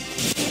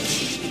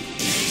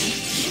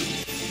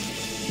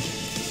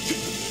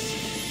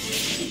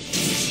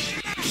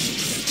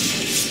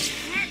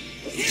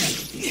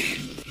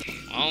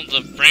 Well,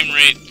 the frame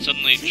rate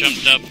suddenly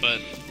jumped up,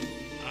 but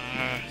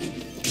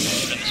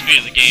the speed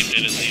of the game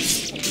did at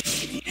least.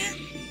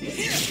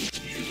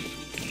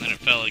 And then it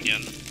fell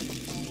again.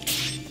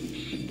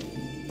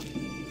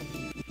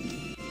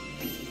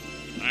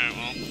 Alright,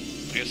 well,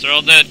 I guess they're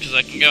all dead because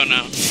I can go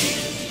now.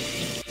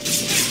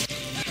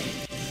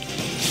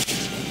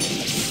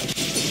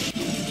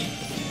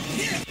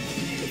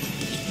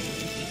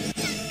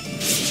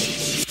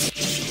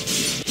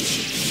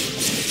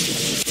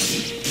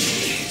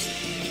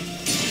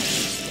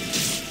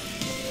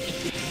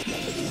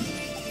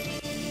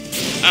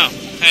 Oh,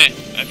 hey,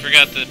 I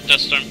forgot that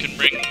Dust Storm can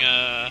bring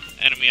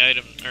enemy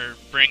item or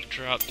bring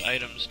dropped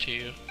items to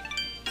you.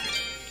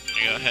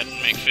 I go ahead and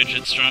make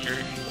Fidget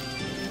stronger.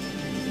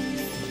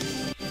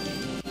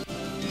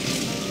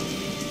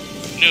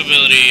 New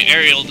ability,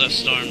 Aerial Dust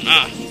Storm.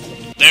 Ah,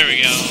 there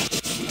we go.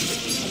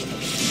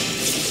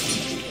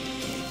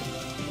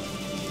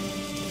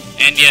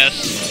 And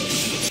yes,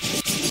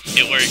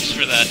 it works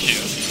for that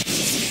too.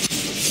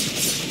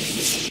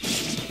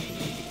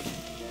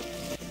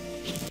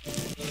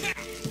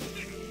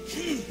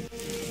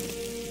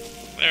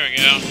 There we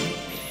go.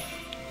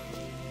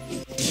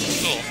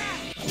 Cool.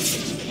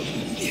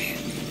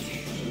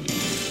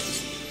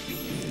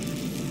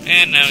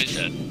 And now he's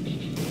dead.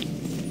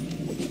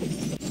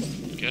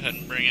 Go ahead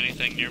and bring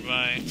anything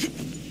nearby.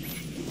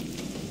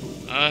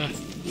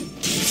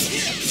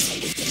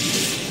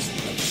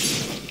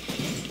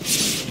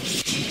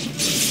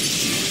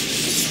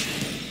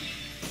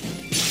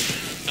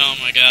 Oh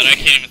my god, I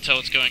can't even tell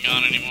what's going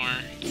on anymore.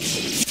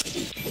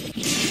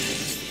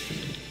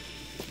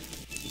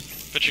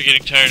 But you're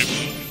getting tired of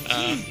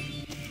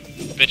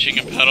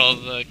bitching about all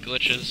the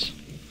glitches.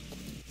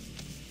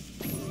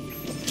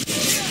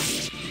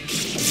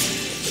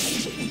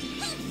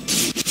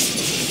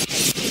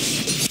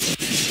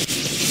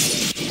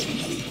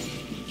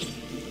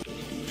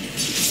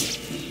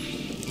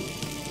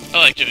 I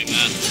like doing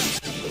that.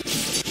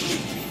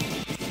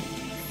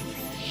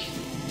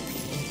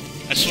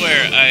 I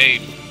swear, I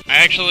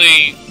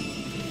actually,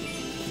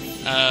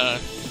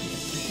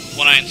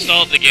 when I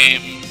installed the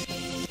game,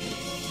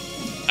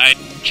 I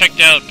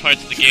checked out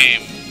parts of the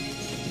game.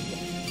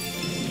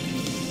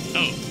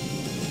 Oh,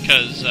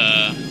 because,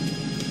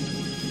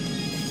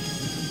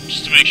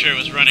 just to make sure it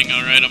was running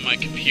alright on my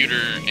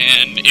computer,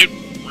 and it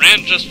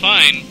ran just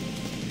fine.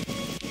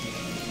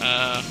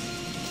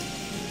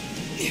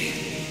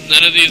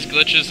 None of these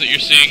glitches that you're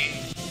seeing,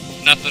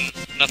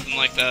 nothing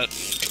like that.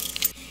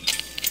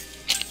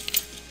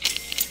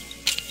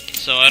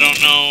 So I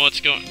don't know what's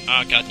going.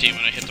 Oh god damn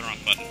it! I hit the wrong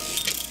button.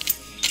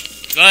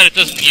 Glad it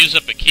doesn't use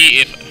up a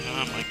key if.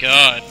 Oh my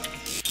god.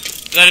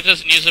 Glad it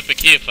doesn't use up a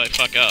key if I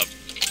fuck up.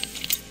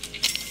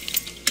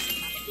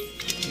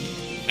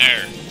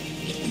 There.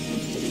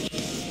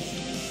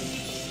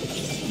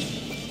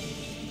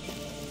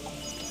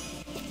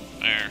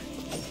 There.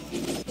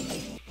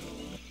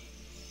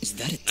 Is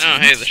that a tent? Oh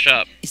hey, the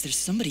shop. Is there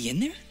somebody in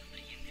there?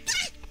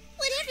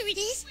 Whatever it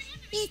is,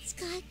 it's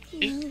got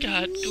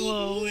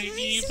Glowing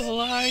evil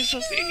eyes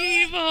of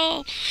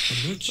evil. A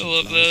merchant I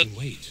love lies that. in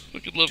wait.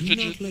 Fucking love Do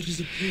Fidget. not let his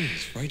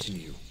appearance frighten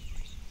you.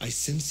 I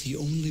sense he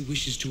only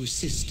wishes to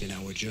assist in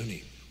our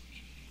journey.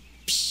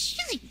 Psh,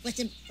 I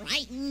wasn't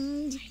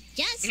frightened.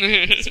 Just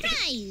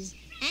surprised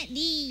at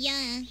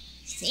the,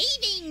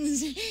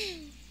 savings.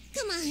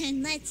 Come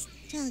on, let's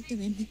talk to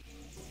him.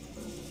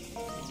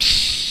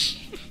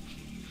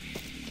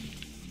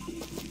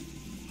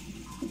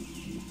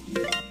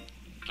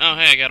 Oh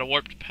hey, I got a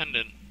warped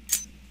pendant.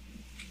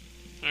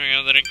 There we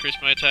go, that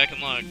increased my attack and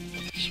luck.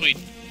 Sweet.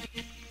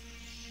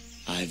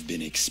 I've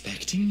been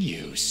expecting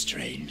you,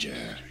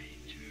 stranger.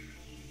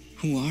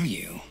 Who are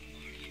you?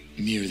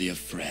 Merely a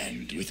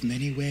friend with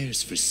many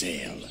wares for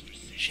sale.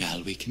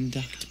 Shall we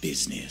conduct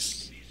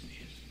business?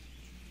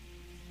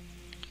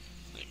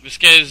 This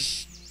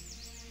guy's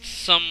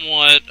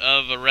somewhat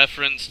of a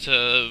reference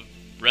to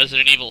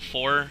Resident Evil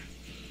 4.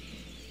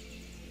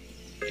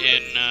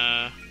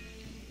 In,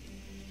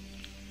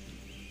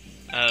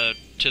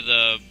 to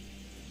the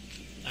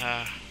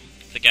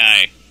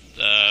guy,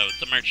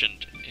 the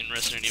merchant in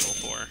Resident Evil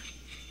 4.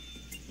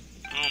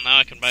 Oh, now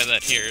I can buy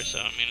that here, so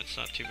I mean it's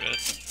not too bad.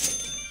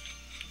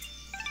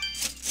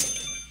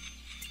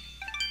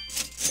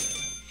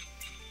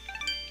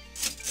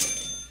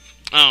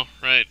 Oh,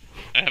 right.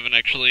 I haven't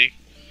actually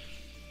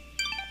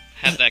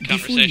had that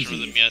conversation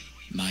with him yet.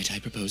 Might I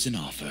propose an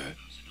offer?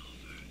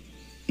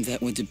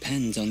 That would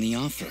depend on the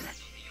offer.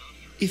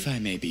 If I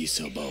may be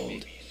so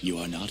bold, you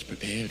are not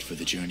prepared for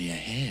the journey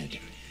ahead.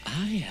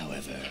 I,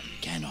 however,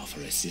 can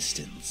offer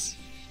assistance.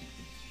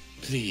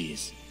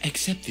 Please,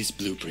 accept this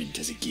blueprint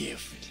as a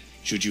gift.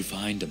 Should you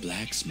find a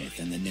blacksmith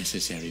and the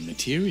necessary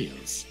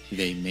materials,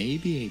 they may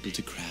be able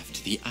to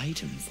craft the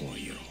item for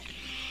you.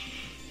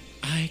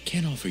 I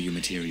can offer you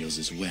materials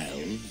as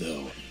well,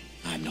 though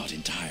I'm not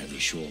entirely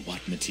sure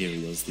what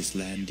materials this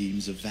land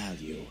deems of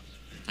value.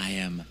 I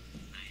am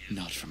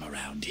not from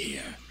around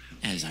here,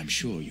 as I'm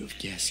sure you've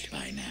guessed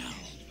by now.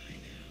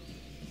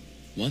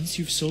 Once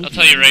you've sold, I'll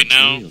tell you right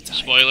now, material type,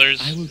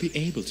 spoilers, I will be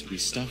able to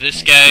restock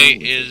this my guy store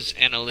with is it.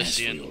 an As for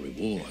Elysian. your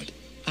reward,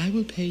 I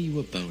will pay you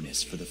a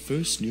bonus for the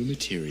first new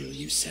material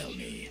you sell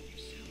me.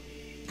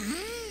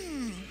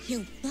 Ah,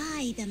 you'll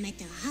buy them at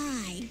a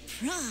high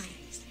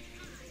price.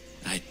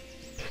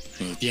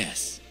 Well,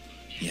 yes,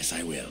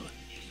 I will.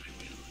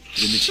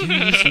 The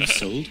materials you've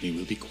sold me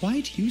will be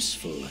quite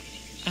useful.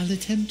 I'll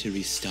attempt to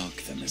restock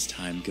them as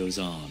time goes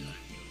on.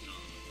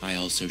 I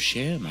also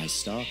share my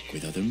stock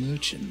with other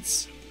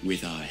merchants.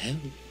 With our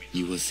help,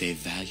 you will save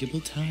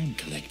valuable time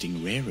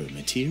collecting rarer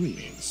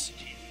materials.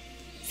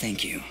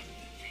 Thank you.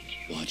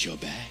 Watch your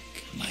back,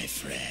 my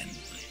friend.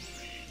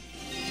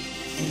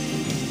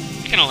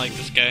 Kinda like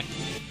this guy.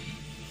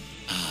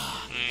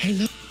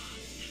 Hello.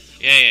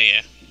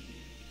 Yeah.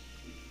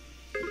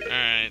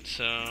 Alright,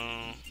 so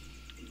I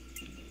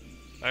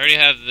already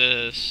have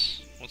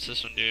this. What's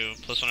this one do?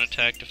 +1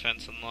 attack,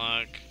 defense, and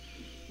luck.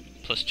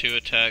 +2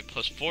 attack,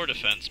 +4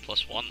 defense,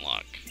 +1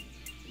 luck.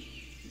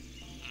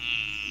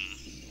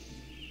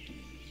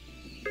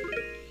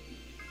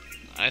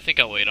 I think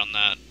I'll wait on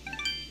that.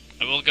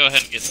 I will go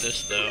ahead and get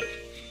this, though.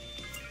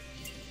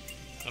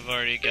 I've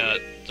already got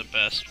the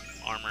best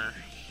armor.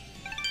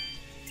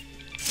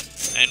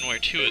 And wear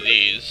 2 of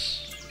these.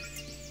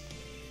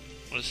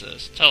 What is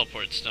this?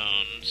 Teleport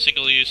stone.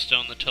 Single-use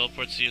stone that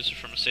teleports the user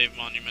from a save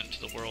monument to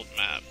the world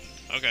map.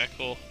 Okay,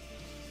 cool.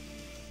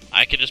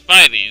 I could just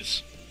buy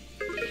these.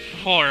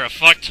 For a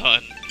fuck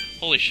ton.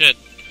 Holy shit.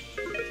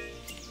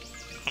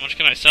 How much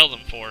can I sell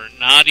them for?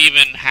 Not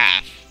even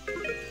half.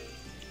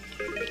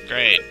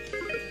 Great.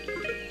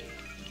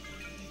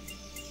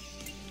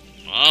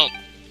 Well,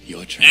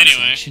 your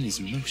transaction is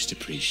most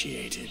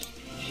appreciated.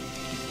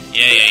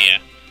 Yeah.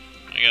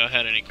 I'm gonna go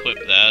ahead and equip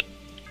that.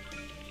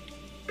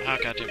 Oh,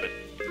 goddammit.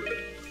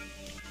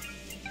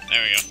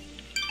 There we go.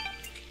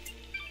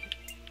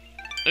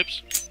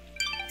 Oops.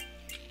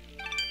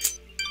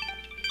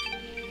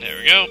 There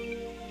we go.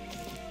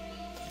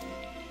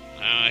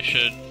 Now I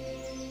should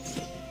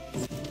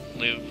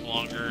live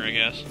longer, I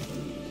guess.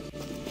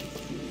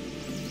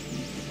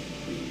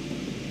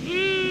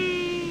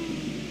 Woo!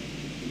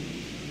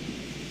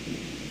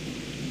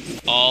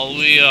 All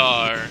we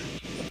are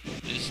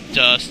is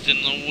dust in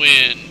the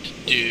wind,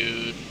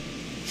 dude.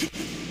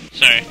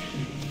 Sorry.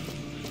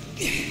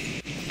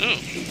 Ooh.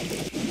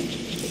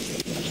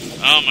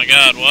 Oh my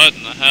god, what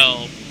in the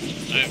hell?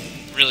 I'm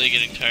really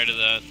getting tired of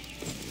that.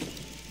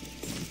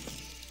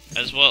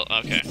 As well,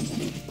 okay.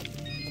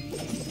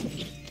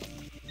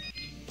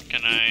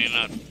 Can I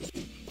not?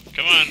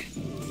 Come on.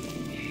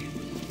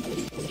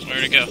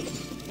 Where'd it go?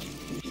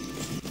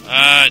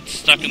 Ah, it's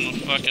stuck in the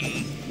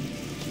fucking...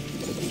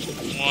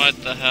 What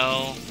the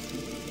hell?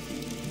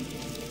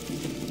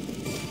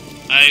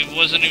 I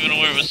wasn't even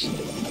aware it was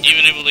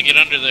even able to get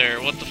under there.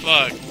 What the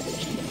fuck?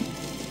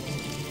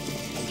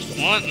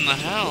 What in the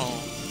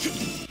hell?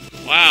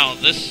 Wow,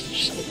 this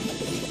just...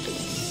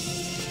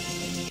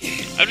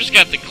 I've just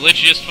got the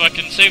glitchiest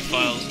fucking save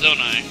files,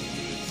 don't I?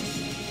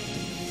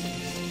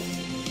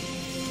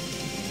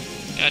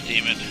 God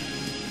damn it.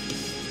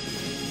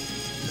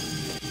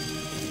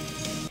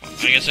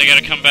 I guess I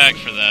gotta come back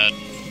for that.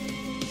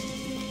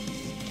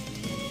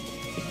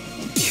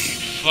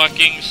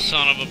 Fucking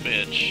son of a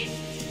bitch.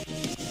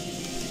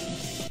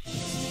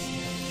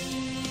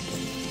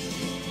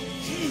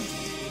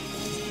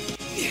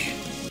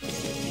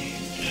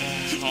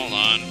 Hold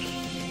on. I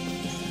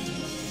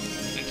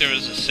think there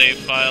was a save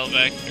file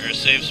back, or a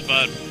save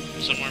spot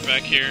somewhere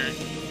back here.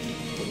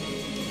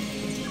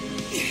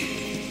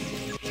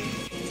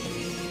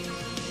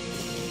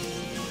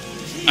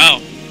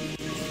 Oh.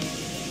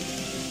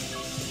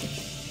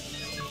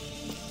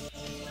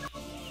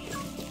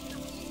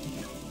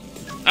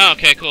 Oh,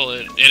 okay, cool.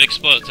 It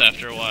explodes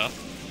after a while.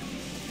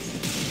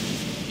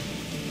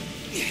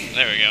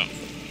 There we go.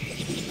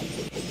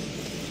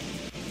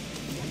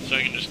 So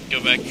I can just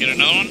go back and get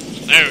another one?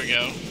 There we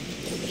go.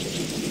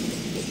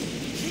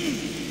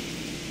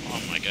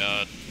 Oh my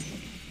god.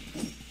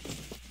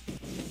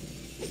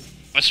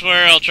 I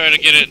swear I'll try to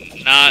get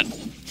it not...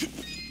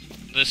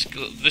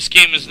 This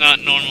game is not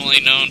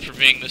normally known for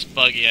being this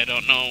buggy. I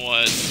don't know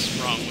what's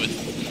wrong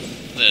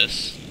with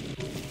this.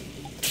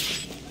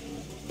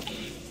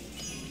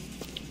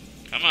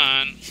 Come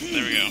on.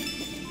 There we go.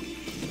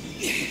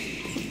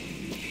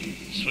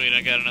 Sweet,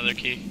 I got another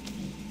key.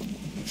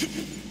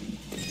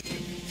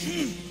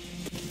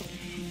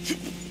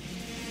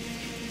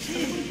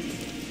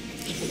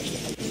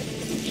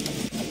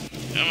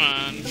 Come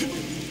on.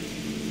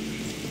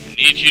 I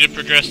need you to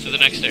progress to the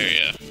next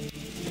area.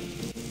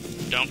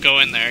 Don't go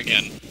in there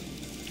again.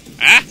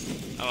 Ah!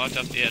 I walked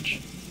off the edge.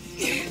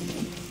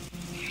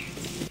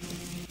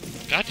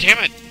 God damn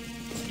it!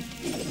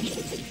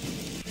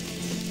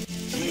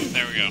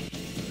 There we go.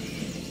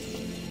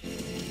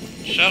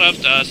 Shut up,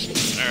 Dust.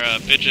 Or,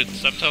 Fidget.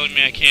 Stop telling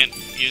me I can't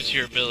use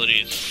your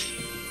abilities.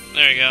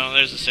 There we go.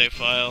 There's a save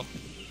file.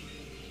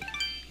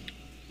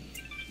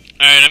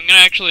 Alright, I'm gonna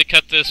actually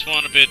cut this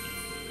one a bit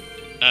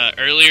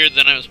earlier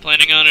than I was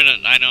planning on it.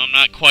 I know I'm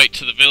not quite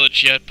to the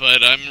village yet,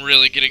 but I'm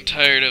really getting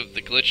tired of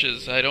the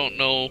glitches. I don't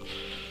know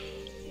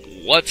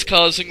what's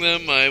causing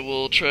them. I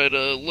will try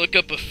to look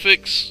up a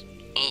fix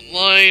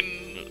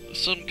online of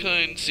some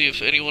kind, see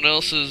if anyone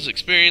else has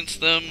experienced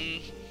them.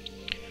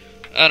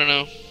 I don't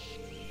know.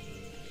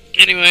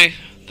 Anyway,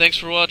 thanks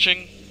for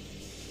watching.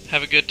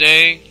 Have a good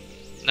day,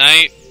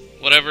 night,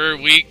 whatever,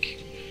 week.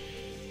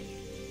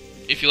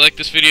 If you like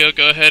this video,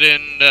 go ahead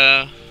and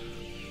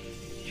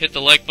hit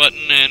the like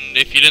button, and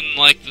if you didn't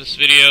like this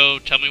video,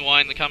 tell me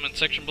why in the comment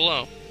section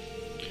below.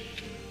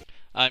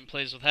 I'm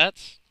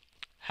PlaysWithHats.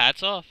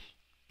 Hats off.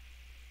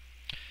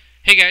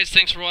 Hey guys,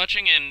 thanks for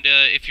watching, and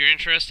if you're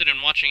interested in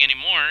watching any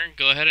more,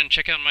 go ahead and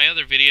check out my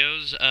other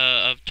videos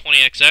of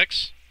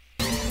 20XX.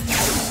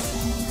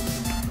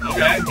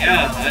 Okay,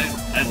 yeah,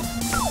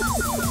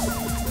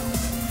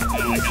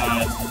 oh my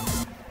god.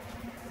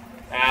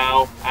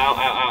 Ow, ow,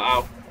 ow,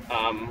 ow,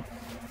 ow.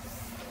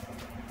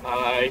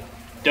 I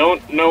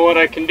don't know what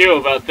I can do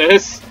about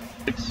this.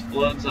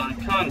 Explodes on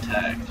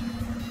contact.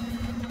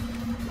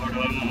 Or do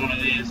I want one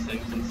of these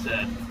things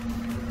instead?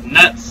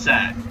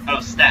 Nutsack. Oh,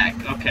 stack.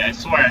 Okay, I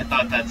swear I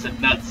thought that said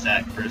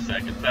nutsack for a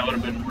second. That would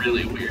have been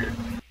really weird.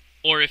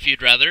 Or if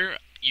you'd rather,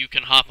 you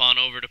can hop on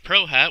over to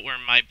Pro Hat, where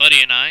my buddy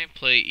and I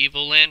play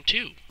Evil Land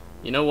 2.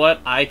 You know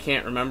what? I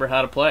can't remember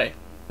how to play.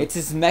 It's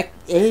as mechic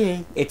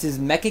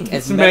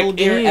as Metal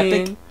Gear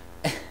Epic.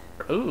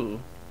 Ooh.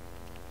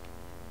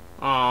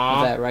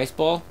 Aww. That rice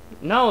ball?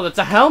 No, that's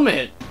a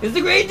helmet. It's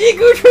the Great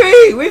Deku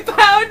Tree! We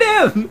found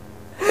him!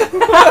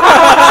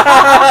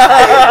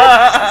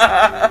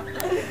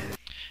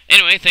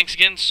 Anyway, thanks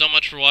again so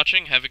much for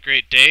watching. Have a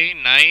great day,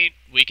 night,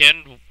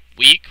 weekend,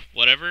 week,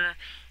 whatever.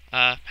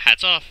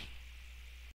 Hats off.